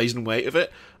size and weight of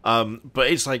it. But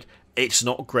it's like it's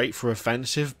not great for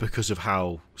offensive because of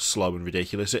how slow and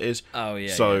ridiculous it is. Oh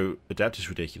yeah. So adept is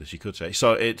ridiculous, you could say.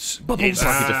 So it's like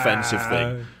a defensive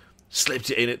thing. Slipped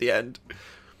it in at the end.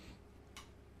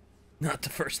 Not the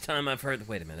first time I've heard.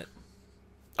 Wait a minute.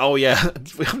 Oh yeah,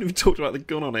 we haven't even talked about the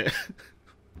gun on it,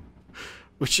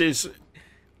 which is,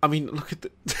 I mean, look at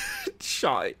the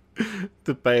shite.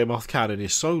 The Behemoth cannon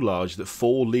is so large that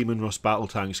 4 Lehman Russ battle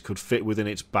tanks could fit within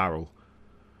its barrel.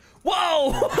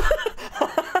 Whoa!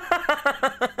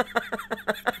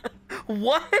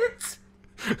 What?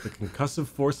 The concussive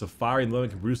force of fire and lemon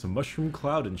can produce a mushroom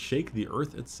cloud and shake the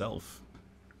earth itself.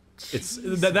 It's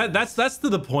that's to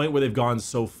the point where they've gone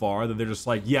so far that they're just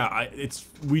like, yeah,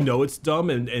 we know it's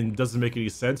dumb and doesn't make any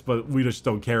sense, but we just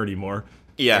don't care anymore.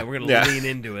 Yeah, we're gonna lean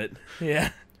into it.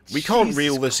 Yeah. We can't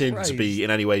reel this in to be in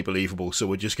any way believable, so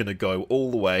we're just gonna go all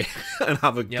the way and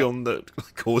have a gun that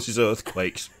causes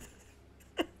earthquakes.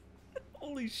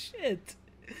 Holy shit.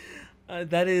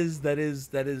 That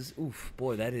is oof,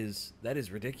 boy, that is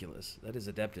ridiculous. That is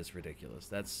Adeptus ridiculous.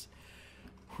 That's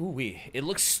it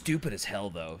looks stupid as hell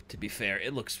though, to be fair.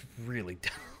 It looks really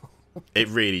dumb. It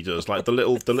really does. Like the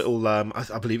little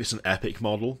I believe it's an epic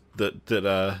model that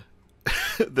that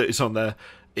is on there.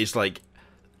 It's like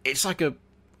a,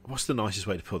 what's the nicest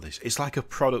way to put this? It's like a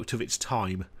product of its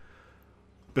time.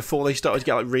 Before they started to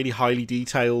get like really highly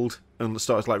detailed and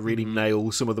started to like really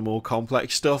nail some of the more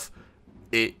complex stuff,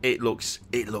 it looks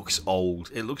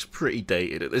old. It looks pretty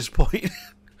dated at this point.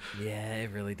 Yeah,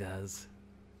 it really does.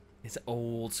 It's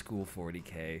old school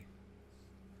 40k.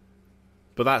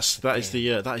 But that is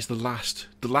the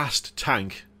last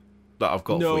tank that I've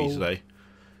got for you today.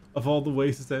 Of all the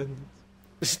ways to end.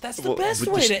 That's the best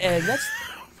way to end.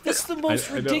 That's the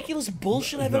most ridiculous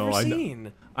bullshit I've ever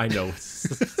seen. I know.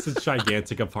 It's a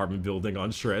gigantic apartment building on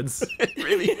shreds. It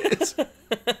really is.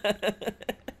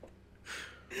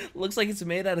 Looks like it's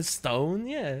made out of stone.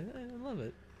 Yeah, I love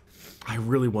it. I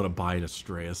really want to buy an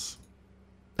Astreus.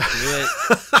 Do it.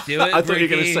 Do it. I thought you were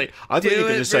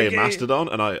going to say a Mastodon,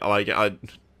 and I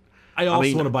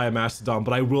also want to buy a Mastodon,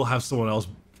 but I will have someone else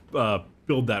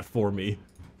build that for me.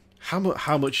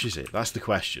 How much is it? That's the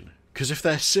question. Because if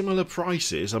they're similar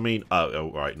prices, I mean,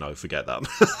 oh right, no, forget that.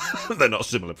 They're not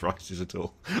similar prices at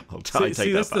all. I'll take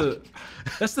that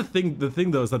back. That's the thing. The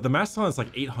thing though is that the Mastodon is like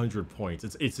 800 points.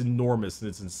 It's enormous and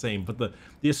it's insane. But the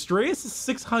Astreus is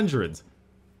 600,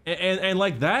 and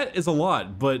like that is a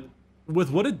lot. But with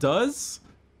what it does,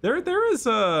 there is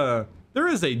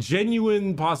a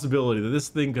genuine possibility that this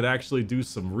thing could actually do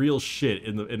some real shit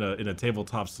in a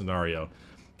tabletop scenario.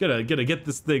 Gonna get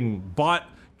this thing bought.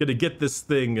 Gonna get this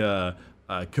thing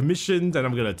commissioned, and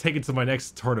I'm gonna take it to my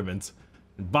next tournament.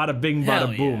 And bada bing,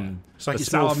 bada boom. Yeah. It's like the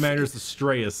Salamander's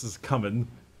Astreus is coming.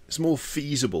 It's more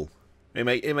feasible. It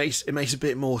makes a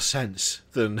bit more sense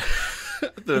than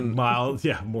mild.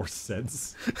 Yeah, more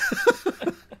sense.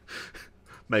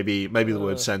 maybe the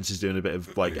word sense is doing a bit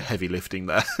of like heavy lifting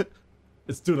there.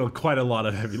 It's doing quite a lot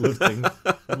of heavy lifting.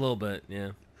 A little bit,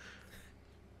 yeah.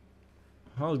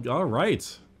 All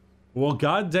right. Well,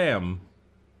 goddamn.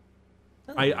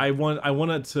 I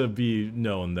want it to be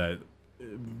known that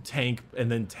tank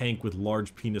with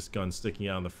large penis guns sticking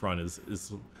out in the front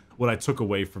is what I took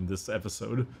away from this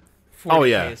episode.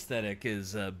 40K aesthetic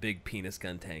is a big penis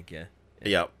gun tank, yeah.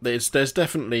 Yeah, there's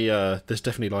definitely a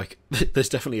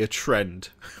trend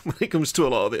when it comes to a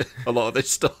lot of this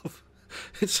stuff.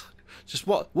 It's just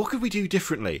what could we do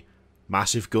differently?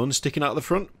 Massive guns sticking out the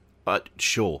front?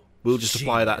 Sure. We'll just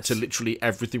apply that to literally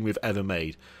everything we've ever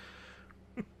made.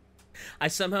 I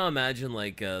somehow imagine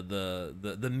like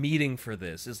the meeting for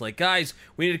this is like, guys,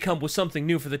 we need to come up with something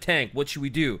new for the tank. What should we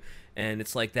do? And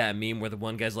it's like that meme where the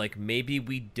one guy's like, maybe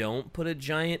we don't put a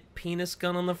giant penis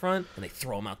gun on the front, and they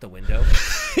throw him out the window.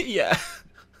 Yeah.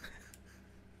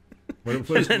 And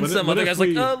then some other guy's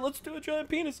like, let's do a giant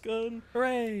penis gun.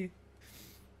 Hooray.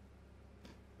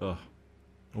 Ugh.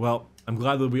 Well, I'm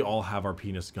glad that we all have our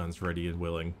penis guns ready and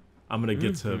willing. I'm gonna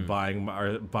get to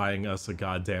buying us a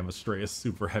goddamn Astreus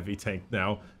super heavy tank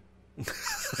now,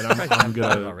 and I'm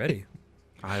gonna already.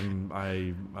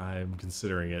 I'm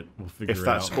considering it. We'll figure it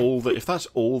out. If that's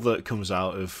all that comes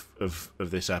out of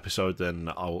this episode,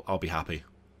 then I'll be happy.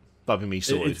 That'll be me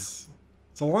sorted.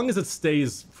 So long as it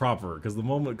stays proper,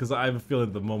 because I have a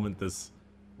feeling the moment this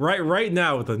right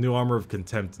now with the new Armor of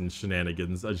Contempt and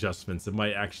shenanigans adjustments, it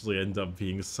might actually end up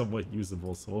being somewhat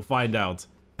usable. So we'll find out.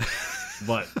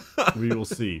 But we will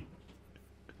see.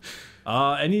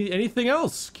 Anything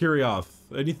else, Kirioth?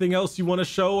 Anything else you want to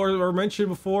show or mention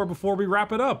before we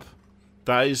wrap it up?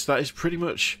 That is pretty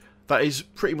much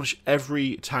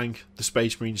every tank the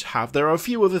Space Marines have. There are a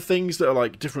few other things that are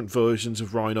like different versions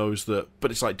of rhinos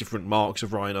but it's like different marks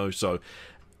of rhinos. So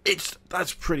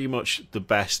that's pretty much the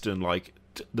best and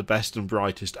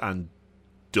brightest and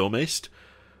dumbest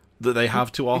that they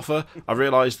have to offer. I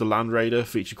realised the Land Raider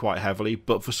featured quite heavily,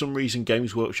 but for some reason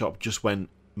Games Workshop just went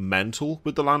mental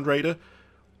with the Land Raider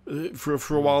for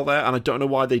a while there, and I don't know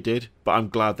why they did, but I'm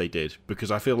glad they did,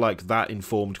 because I feel like that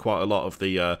informed quite a lot of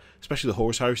the especially the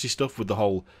Horus Heresy stuff with the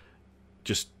whole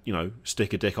just, you know,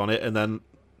 stick a dick on it and then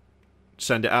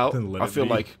send it out. I feel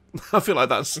like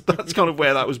that's kind of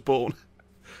where that was born.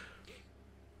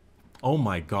 Oh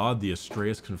my god, the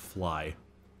Astreus can fly.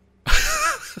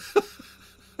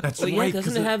 That's well, right. Yeah,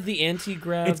 doesn't it have the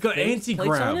anti-grav? It's got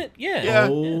anti-grav on it. Yeah.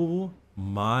 Oh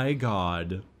my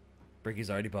god.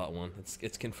 Bricky's already bought one.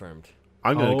 It's confirmed.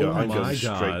 I'm gonna go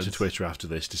straight to Twitter after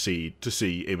this to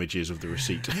see images of the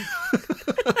receipt.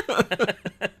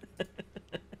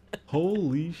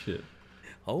 Holy shit.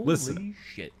 Holy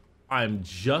shit. I'm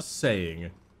just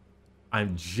saying.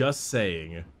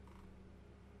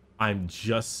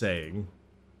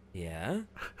 Yeah?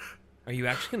 Are you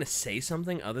actually going to say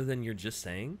something other than you're just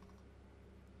saying?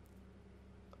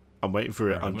 I'm waiting for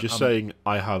it. I'm just saying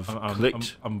I have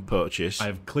clicked purchase. I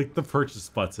have clicked the purchase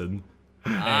button.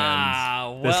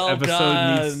 And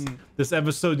this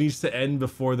episode needs to end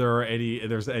before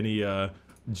there's any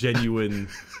genuine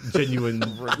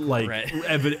like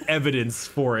evidence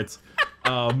for it.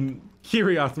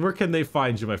 Kirioth, where can they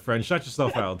find you, my friend? Shout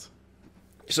yourself out.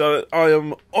 So I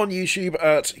am on YouTube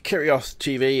at Kirioth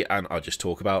TV, and I just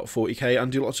talk about 40k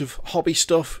and do lots of hobby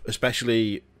stuff,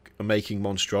 especially making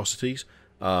monstrosities.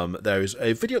 There is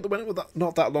a video that went up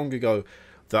not that long ago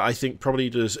that I think probably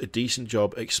does a decent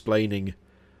job explaining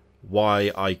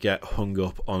why I get hung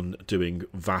up on doing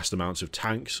vast amounts of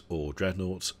tanks or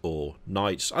dreadnoughts or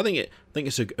knights. I think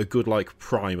it's a good like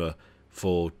primer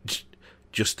for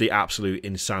just the absolute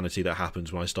insanity that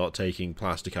happens when I start taking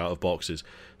plastic out of boxes.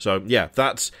 So yeah,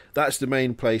 that's the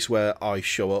main place where I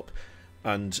show up,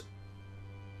 and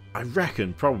I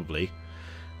reckon probably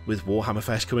with Warhammer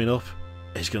Fest coming up,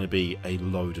 it's going to be a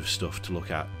load of stuff to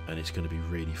look at, and it's going to be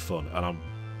really fun. And I'm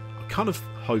kind of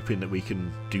hoping that we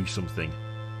can do something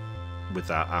with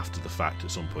that after the fact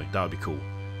at some point. That would be cool.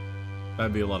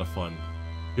 That'd be a lot of fun.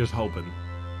 Just hoping.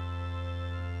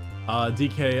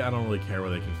 DK, I don't really care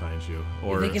where they can find you.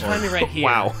 They can find me right here.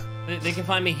 Wow. They can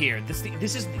find me here. This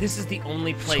is the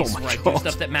only place where I do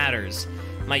stuff that matters.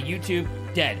 My YouTube,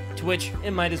 dead. Twitch,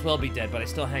 it might as well be dead, but I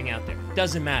still hang out there.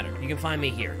 Doesn't matter. You can find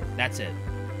me here. That's it.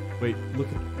 Wait,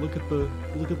 look at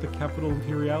the capital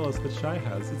Imperialis that Shy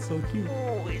has. It's so cute.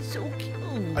 Oh, it's so cute.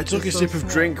 I took a sip of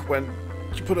drink when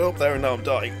you put it up there, and now I'm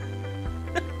dying.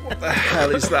 What the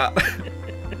hell is that?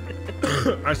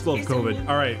 I still have COVID.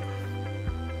 All right.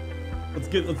 Let's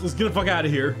get the fuck out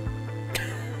of here.